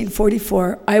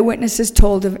 1844, eyewitnesses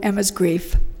told of Emma's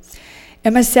grief.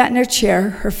 Emma sat in her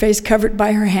chair, her face covered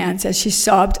by her hands as she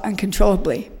sobbed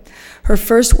uncontrollably. Her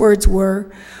first words were,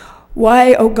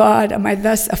 "Why, O God, am I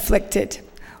thus afflicted?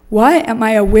 Why am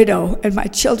I a widow and my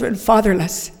children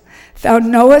fatherless? Thou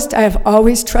knowest I have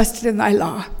always trusted in thy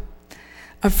law."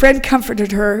 A friend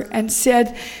comforted her and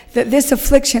said that this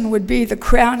affliction would be the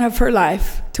crown of her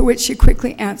life, to which she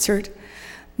quickly answered,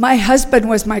 "My husband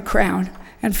was my crown,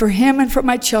 and for him and for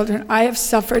my children I have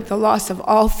suffered the loss of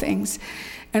all things.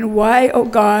 And why, O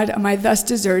God, am I thus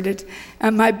deserted,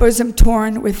 and my bosom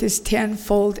torn with this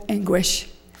 10-fold anguish?"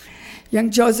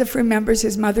 Young Joseph remembers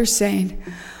his mother saying,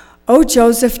 "O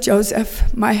Joseph, Joseph,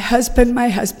 my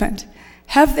husband,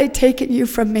 have they taken you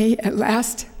from me at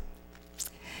last?"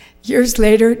 Years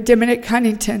later, Dominic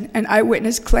Huntington, an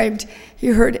eyewitness, claimed he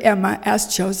heard Emma ask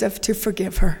Joseph to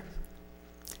forgive her.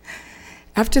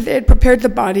 After they had prepared the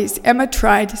bodies, Emma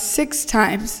tried 6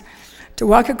 times to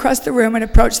walk across the room and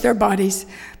approach their bodies,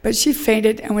 but she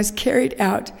fainted and was carried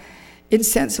out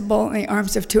insensible in the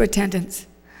arms of 2 attendants.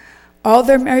 All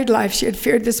their married life she had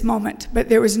feared this moment, but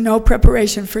there was no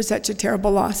preparation for such a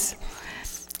terrible loss.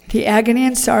 The agony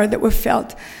and sorrow that were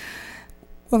felt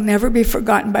will never be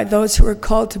forgotten by those who are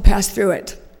called to pass through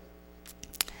it.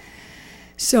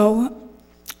 So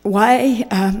why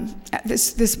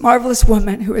this marvelous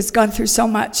woman who has gone through so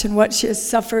much and what she has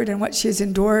suffered and what she has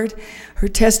endured, her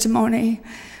testimony,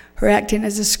 her acting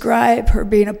as a scribe, her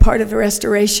being a part of the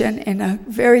restoration in a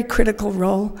very critical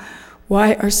role,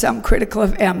 why are some critical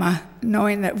of Emma,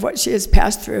 knowing that what she has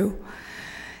passed through?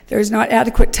 There is not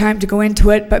adequate time to go into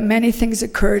it, but many things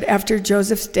occurred after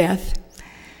Joseph's death.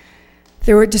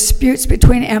 There were disputes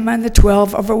between Emma and the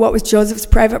 12 over what was Joseph's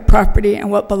private property and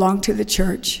what belonged to the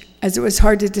church, as it was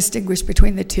hard to distinguish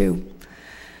between the two.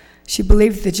 She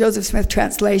believed the Joseph Smith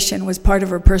translation was part of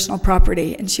her personal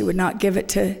property, and she would not give it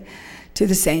to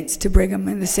the saints, to Brigham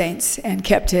and the saints, and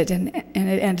kept it, and it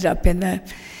ended up in the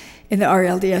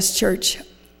RLDS church.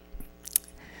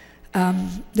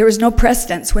 There was no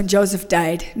precedence when Joseph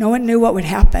died. No one knew what would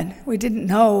happen. We didn't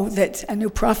know that a new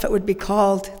prophet would be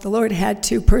called. The Lord had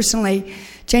to personally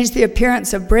change the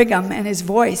appearance of Brigham and his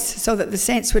voice so that the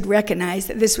saints would recognize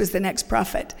that this was the next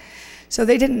prophet. So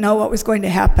they didn't know what was going to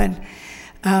happen.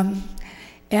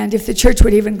 And if the church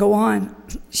would even go on,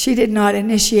 she did not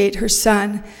initiate her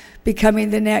son becoming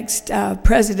the next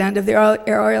president of the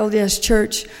RLDS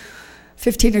church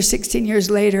 15 or 16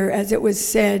 years later, as it was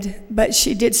said, but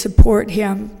she did support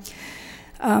him,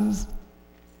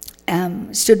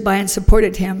 stood by and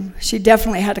supported him. She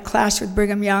definitely had a clash with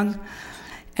Brigham Young,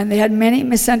 and they had many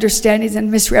misunderstandings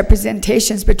and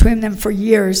misrepresentations between them for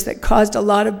years that caused a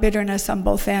lot of bitterness on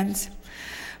both ends.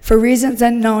 For reasons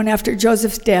unknown after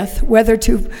Joseph's death, whether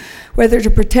to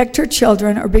protect her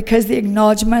children or because the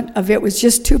acknowledgement of it was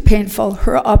just too painful,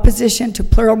 her opposition to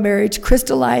plural marriage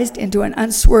crystallized into an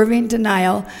unswerving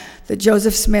denial that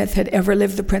Joseph Smith had ever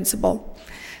lived the principle.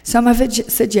 Some have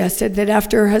suggested that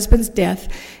after her husband's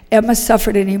death, Emma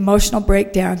suffered an emotional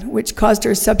breakdown, which caused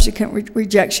her subsequent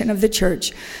rejection of the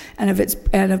church and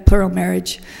of plural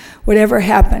marriage. Whatever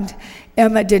happened,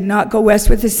 Emma did not go west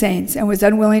with the saints and was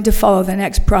unwilling to follow the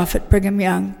next prophet, Brigham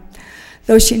Young.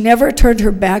 Though she never turned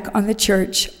her back on the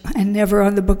church, and never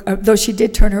on the book, though she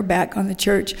did turn her back on the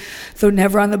church, though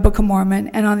never on the Book of Mormon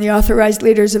and on the authorized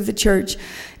leaders of the church,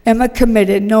 Emma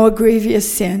committed no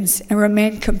grievous sins and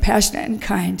remained compassionate and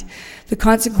kind. The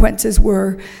consequences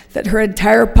were that her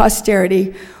entire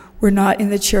posterity were not in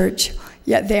the church,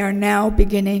 yet they are now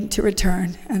beginning to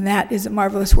return, and that is a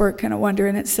marvelous work and a wonder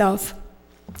in itself.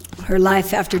 Her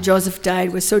life after Joseph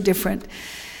died was so different.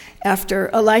 After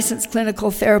a licensed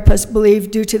clinical therapist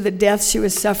believed, due to the death she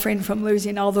was suffering from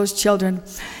losing all those children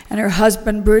and her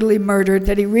husband brutally murdered,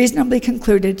 that he reasonably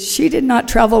concluded she did not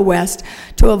travel west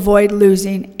to avoid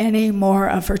losing any more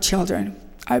of her children.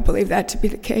 I believe that to be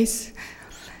the case.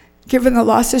 Given the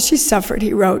losses she suffered,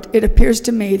 he wrote, "It appears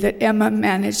to me that Emma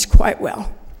managed quite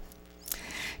well."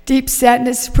 Deep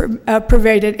sadness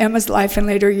pervaded Emma's life in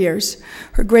later years.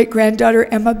 Her great-granddaughter,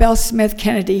 Emma Bell Smith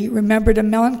Kennedy, remembered a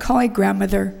melancholy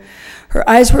grandmother. Her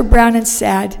eyes were brown and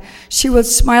sad. She would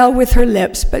smile with her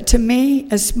lips, but to me,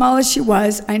 as small as she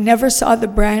was, I never saw the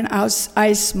brown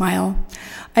eyes smile.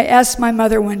 I asked my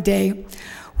mother one day,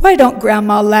 "Why don't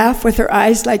Grandma laugh with her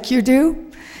eyes like you do?"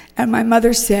 And my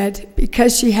mother said,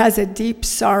 "Because she has a deep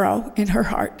sorrow in her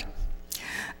heart."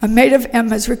 A maid of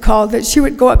Emma's recalled that she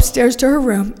would go upstairs to her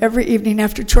room every evening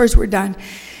after chores were done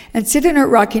and sit in her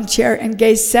rocking chair and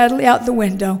gaze sadly out the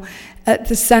window at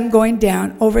the sun going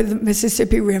down over the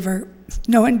Mississippi River.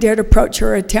 No one dared approach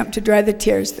her or attempt to dry the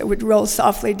tears that would roll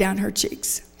softly down her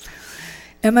cheeks.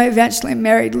 Emma eventually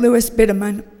married Louis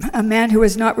Bideman, a man who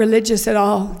was not religious at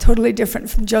all, totally different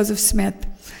from Joseph Smith.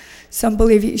 Some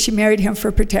believe she married him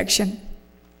for protection.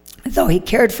 Though he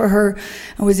cared for her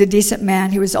and was a decent man,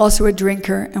 he was also a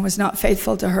drinker and was not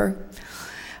faithful to her.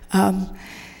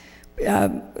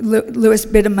 Louis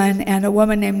Bideman and a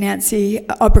woman named Nancy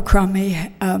Abercrombie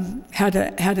had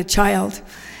a child,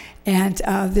 and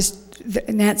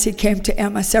Nancy came to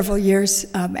Emma several years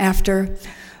after,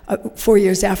 4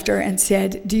 years after, and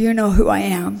said, "Do you know who I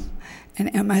am?" And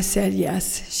Emma said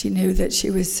yes. She knew that she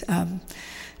was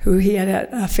who he had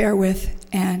an affair with,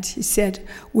 and he said,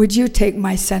 "Would you take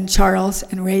my son Charles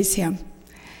and raise him?"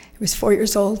 He was 4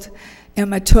 years old.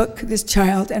 Emma took this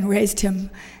child and raised him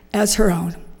as her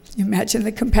own. You imagine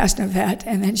the compassion of that.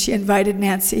 And then she invited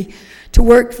Nancy to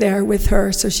work there with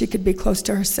her so she could be close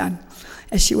to her son,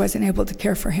 as she wasn't able to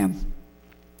care for him.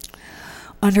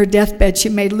 On her deathbed, she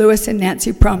made Louis and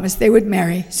Nancy promise they would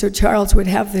marry, so Charles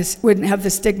wouldn't have the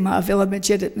stigma of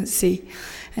illegitimacy,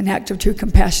 an act of true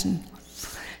compassion.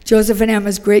 Joseph and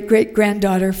Emma's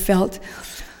great-great-granddaughter felt,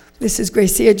 this is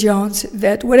Gracia Jones,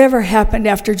 that whatever happened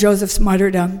after Joseph's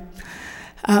martyrdom,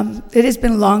 it has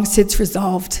been long since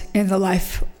resolved in the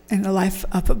life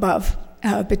up above,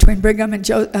 between Brigham and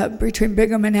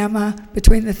Emma,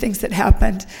 between the things that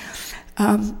happened.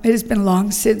 It has been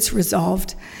long since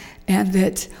resolved, and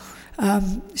that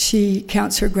she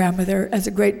counts her grandmother as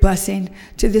a great blessing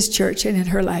to this church and in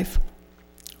her life.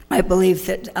 I believe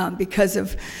that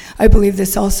I believe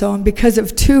this also, and because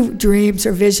of two dreams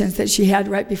or visions that she had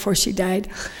right before she died,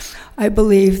 I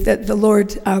believe that the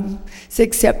Lord's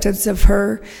acceptance of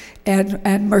her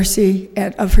and mercy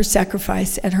and of her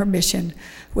sacrifice and her mission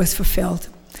was fulfilled.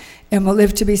 Emma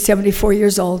lived to be 74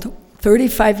 years old,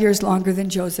 35 years longer than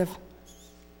Joseph.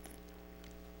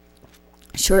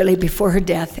 Shortly before her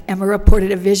death, Emma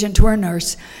reported a vision to her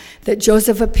nurse that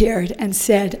Joseph appeared and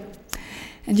said,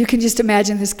 and you can just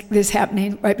imagine this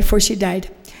happening right before she died,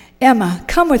 "Emma,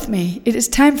 come with me. It is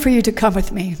time for you to come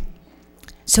with me."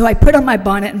 So I put on my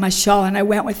bonnet and my shawl, and I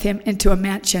went with him into a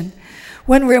mansion.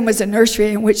 One room was a nursery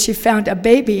in which she found a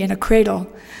baby in a cradle.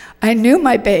 "I knew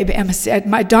my babe," Emma said,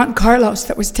 "my Don Carlos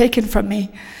that was taken from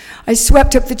me. I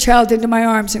swept up the child into my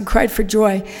arms and cried for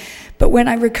joy. But when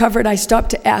I recovered, I stopped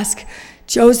to ask,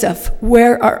 'Joseph,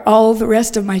 where are all the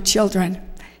rest of my children?'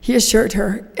 He assured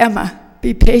her, 'Emma,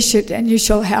 be patient and you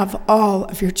shall have all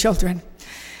of your children.'"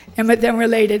 Emma then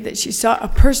related that she saw a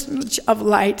personage of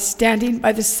light standing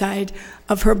by the side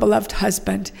of her beloved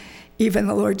husband, even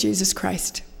the Lord Jesus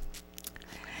Christ.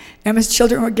 Emma's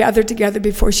children were gathered together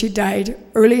before she died.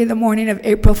 Early in the morning of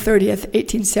April 30th,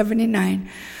 1879,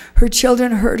 her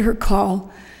children heard her call,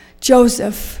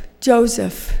 "Joseph,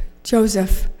 Joseph,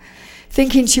 Joseph,"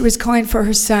 thinking she was calling for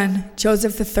her son,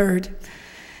 Joseph III.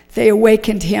 They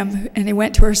awakened him, and he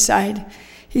went to her side.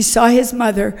 He saw his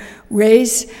mother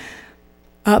raise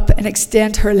up and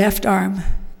extend her left arm.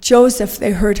 "Joseph,"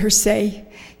 they heard her say.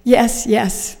 "Yes,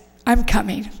 yes, I'm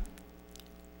coming."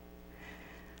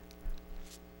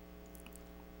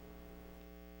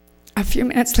 A few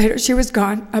minutes later, she was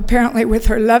gone, apparently with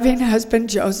her loving husband,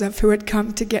 Joseph, who had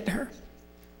come to get her.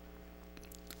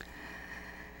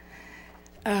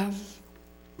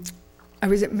 I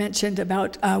was mentioned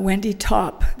about Wendy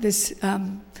Topp, this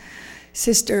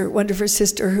sister, wonderful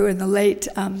sister, who in the late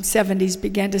 70s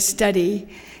began to study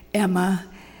Emma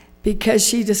because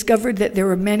she discovered that there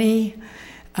were many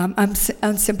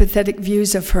unsympathetic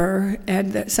views of her,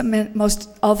 and that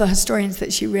all the historians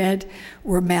that she read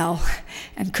were male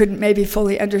and couldn't maybe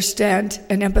fully understand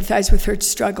and empathize with her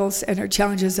struggles and her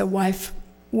challenges as a wife,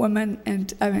 woman,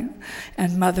 and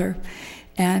mother.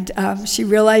 And she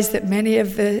realized that many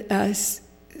of the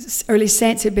early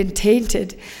saints had been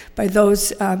tainted by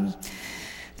those,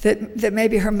 that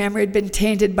maybe her memory had been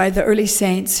tainted by the early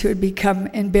saints who had become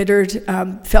embittered,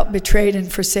 felt betrayed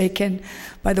and forsaken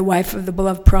by the wife of the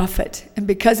beloved prophet. And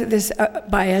because of this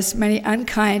bias, many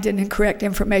unkind and incorrect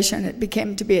information it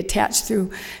became to be attached through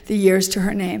the years to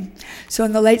her name. So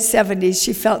in the late 70s,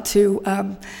 she felt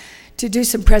to do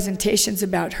some presentations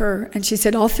about her. And she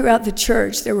said all throughout the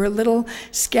church, there were little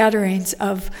scatterings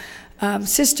of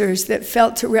sisters that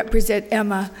felt to represent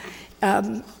Emma,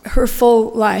 her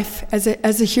full life as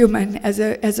a human, as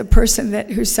a person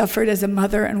who suffered as a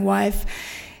mother and wife.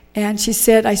 And she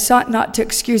said, "I sought not to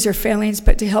excuse her failings,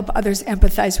 but to help others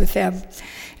empathize with them."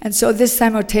 And so this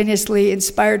simultaneously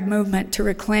inspired movement to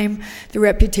reclaim the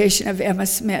reputation of Emma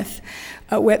Smith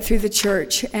went through the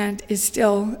church and is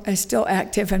still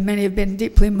active, and many have been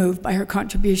deeply moved by her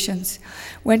contributions.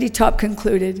 Wendy Topp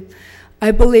concluded,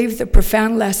 "I believe the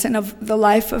profound lesson of the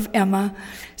life of Emma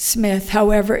Smith,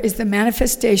 however, is the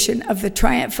manifestation of the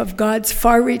triumph of God's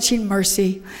far-reaching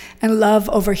mercy and love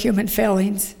over human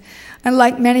failings.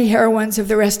 Unlike many heroines of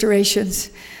the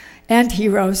Restorations and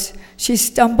heroes, she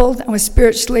stumbled and was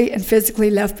spiritually and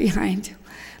physically left behind.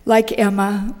 Like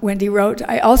Emma," Wendy wrote,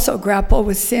 "I also grapple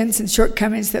with sins and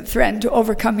shortcomings that threaten to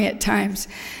overcome me at times,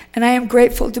 and I am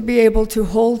grateful to be able to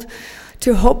hope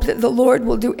that the Lord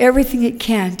will do everything He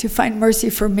can to find mercy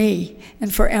for me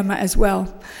and for Emma as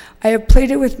well. I have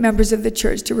pleaded with members of the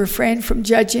church to refrain from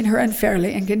judging her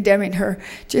unfairly and condemning her,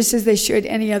 just as they should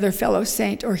any other fellow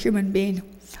saint or human being."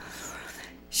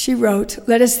 She wrote,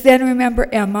 "Let us then remember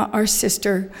Emma, our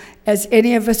sister, as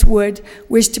any of us would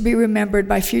wish to be remembered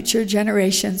by future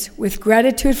generations, with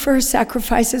gratitude for her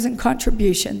sacrifices and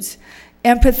contributions,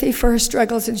 empathy for her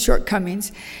struggles and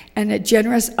shortcomings, and a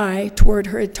generous eye toward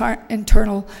her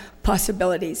internal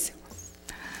possibilities.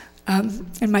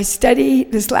 In my study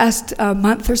this last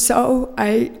month or so,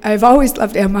 I've always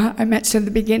loved Emma. I mentioned in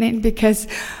the beginning because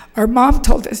our mom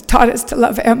taught us to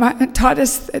love Emma and taught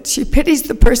us that she pities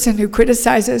the person who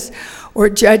criticizes or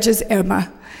judges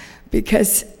Emma,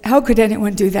 because how could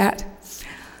anyone do that?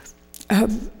 I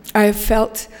have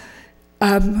felt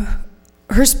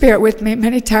her spirit with me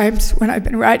many times when I've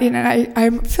been writing, and I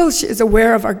feel she is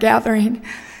aware of our gathering.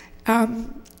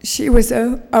 She was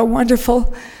a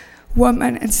wonderful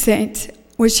woman and saint.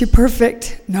 Was she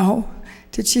perfect? No.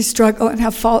 Did she struggle and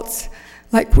have faults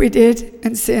like we did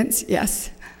and sins? Yes.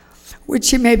 Would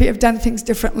she maybe have done things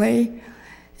differently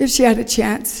if she had a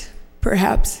chance?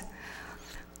 Perhaps.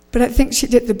 But I think she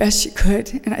did the best she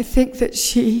could, and I think that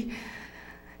she,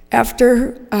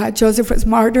 after Joseph was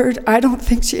martyred, I don't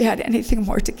think she had anything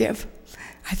more to give.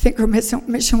 I think her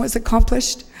mission was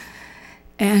accomplished,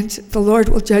 and the Lord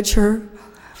will judge her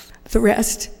the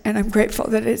rest, and I'm grateful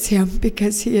that it's him,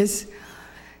 because he is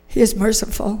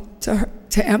merciful to her,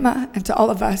 to Emma, and to all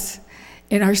of us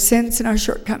in our sins and our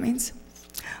shortcomings.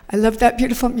 I love that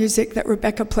beautiful music that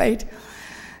Rebecca played.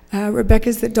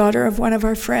 Rebecca's the daughter of one of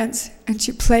our friends, and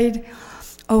she played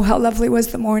 "Oh, How Lovely Was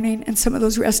the Morning" and some of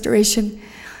those restoration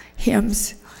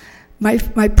hymns. My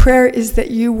prayer is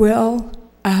that you will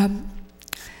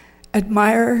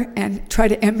admire and try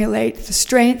to emulate the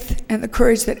strength and the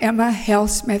courage that Emma Hale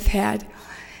Smith had,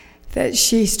 that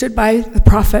she stood by the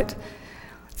prophet.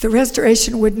 The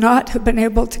restoration would not have been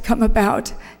able to come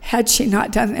about had she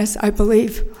not done this, I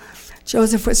believe.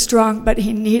 Joseph was strong, but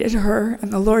he needed her,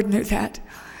 and the Lord knew that.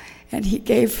 And he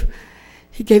gave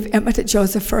Emma to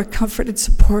Joseph for a comfort and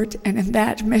support, and in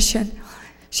that mission,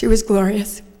 she was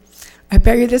glorious. I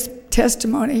bear you this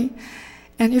testimony,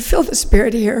 and you feel the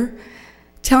Spirit here,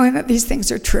 telling that these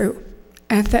things are true,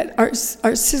 and that our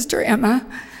sister Emma,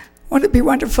 wouldn't it be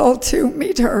wonderful to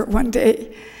meet her one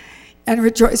day and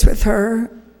rejoice with her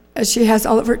as she has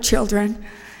all of her children,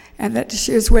 and that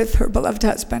she is with her beloved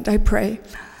husband, I pray.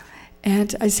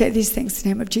 And I say these things in the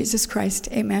name of Jesus Christ.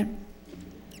 Amen.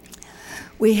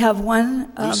 We have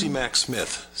one... Lucy Mack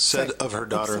Smith said of her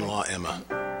daughter-in-law Emma,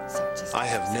 "I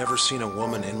have never seen a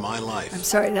woman in my life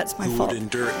that's my who fault. would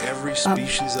endure every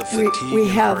species of fatigue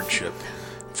and hardship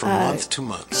from month to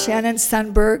month." Shannon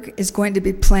Sundberg is going to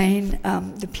be playing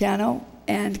the piano,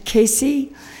 and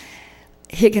Casey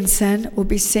Higginson will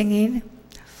be singing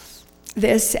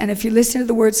this. And if you listen to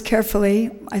the words carefully,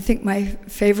 I think my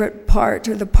favorite part,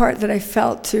 or the part that I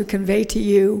felt to convey to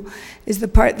you, is the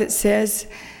part that says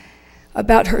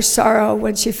about her sorrow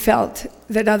when she felt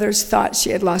that others thought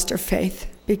she had lost her faith,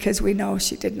 because we know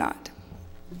she did not.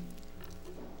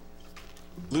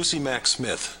 Lucy Mack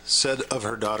Smith said of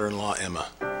her daughter-in-law Emma,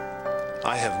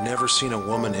 "I have never seen a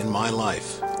woman in my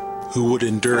life who would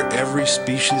endure every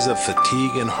species of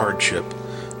fatigue and hardship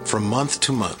from month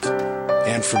to month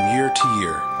and from year to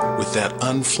year with that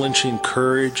unflinching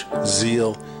courage,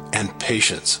 zeal, and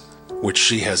patience which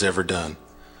she has ever done.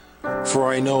 For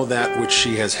I know that which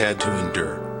she has had to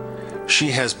endure.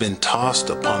 She has been tossed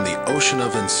upon the ocean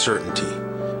of uncertainty.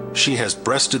 She has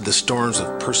breasted the storms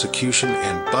of persecution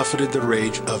and buffeted the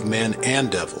rage of men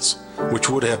and devils, which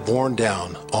would have borne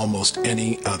down almost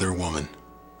any other woman."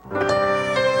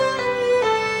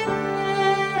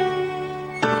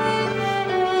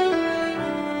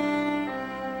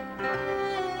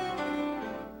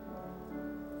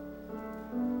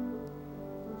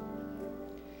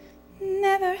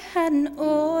 Never had an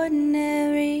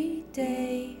ordinary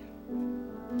day.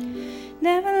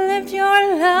 Never lived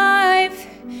your life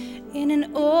in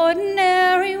an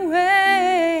ordinary way.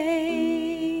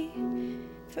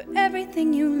 For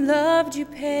everything you loved, you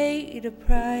paid a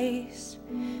price,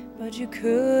 but you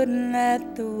couldn't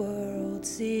let the world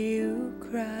see you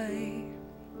cry.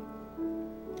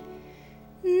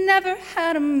 Never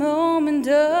had a moment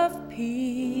of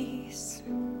peace.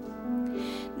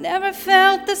 Never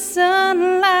felt the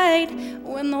sunlight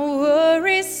when the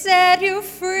worries set you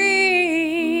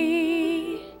free.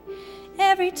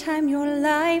 Every time your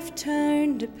life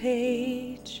turned a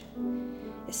page,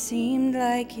 it seemed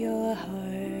like your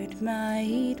heart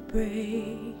might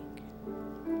break.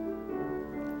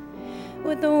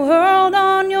 With the world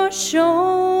on your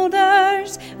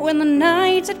shoulders, when the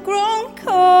nights had grown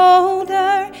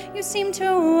colder, you seemed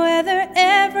to weather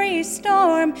every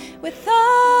storm with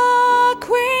a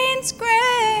queen's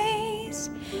grace.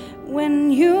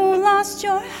 When you lost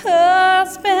your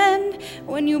husband,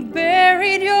 when you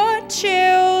buried your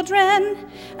children,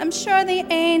 I'm sure the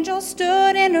angels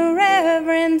stood in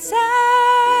reverence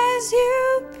as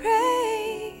you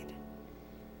prayed.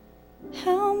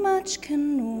 How much can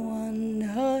one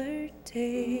heart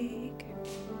take?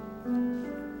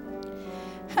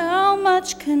 How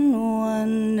much can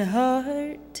one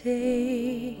heart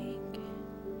take?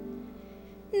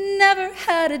 Never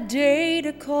had a day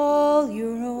to call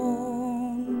your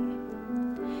own,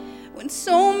 when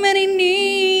so many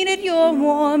needed your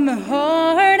warm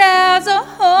heart as a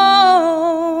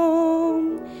home,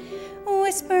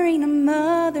 whispering a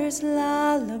mother's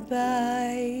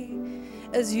lullaby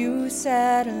as you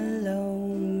sat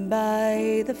alone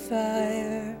by the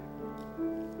fire.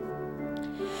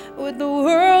 With the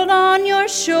world on your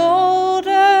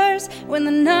shoulders, when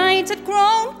the nights had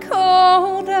grown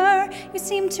colder, you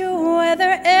seemed to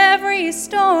weather every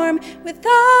storm with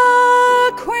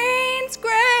a queen's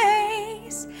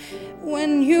grace.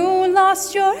 When you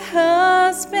lost your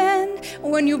husband,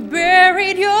 when you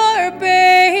buried your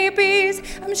babies,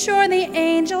 I'm sure the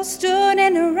angels stood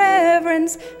in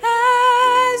reverence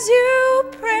as you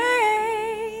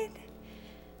prayed.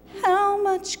 How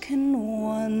much can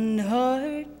one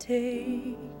heart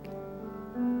take?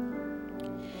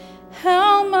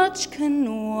 How much can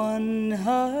one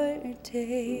heart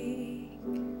take?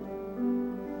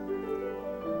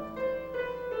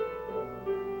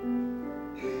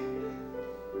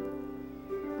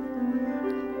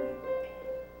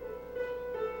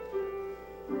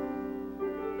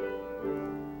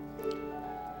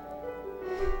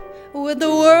 With the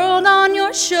world on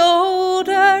your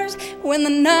shoulders, when the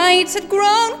nights had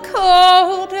grown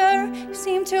colder, you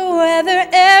seemed to weather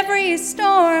every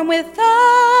storm with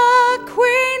a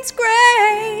queen's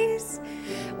grace.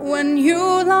 When you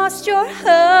lost your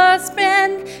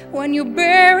husband, when you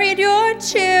buried your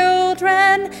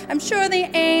children, I'm sure the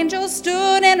angels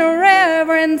stood in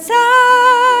reverence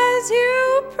as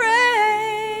you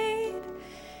prayed.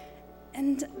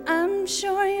 And I'm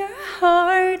sure your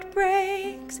heart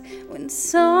breaks when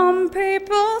some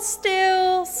people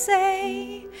still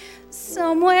say,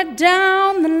 somewhere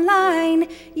down the line,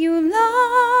 you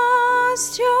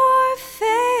lost your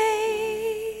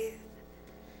faith.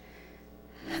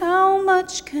 How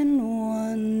much can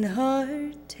one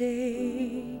heart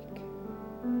take?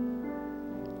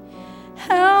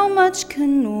 How much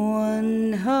can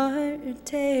one heart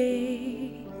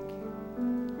take?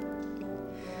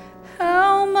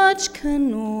 How much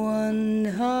can one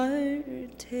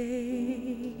heart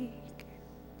take?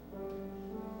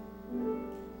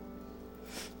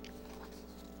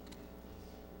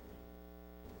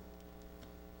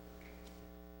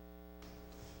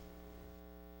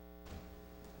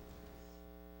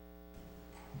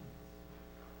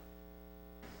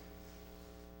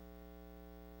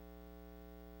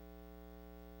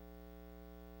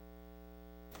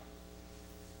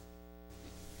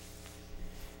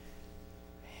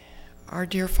 Our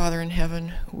dear Father in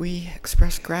heaven, we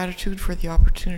express gratitude for the opportunity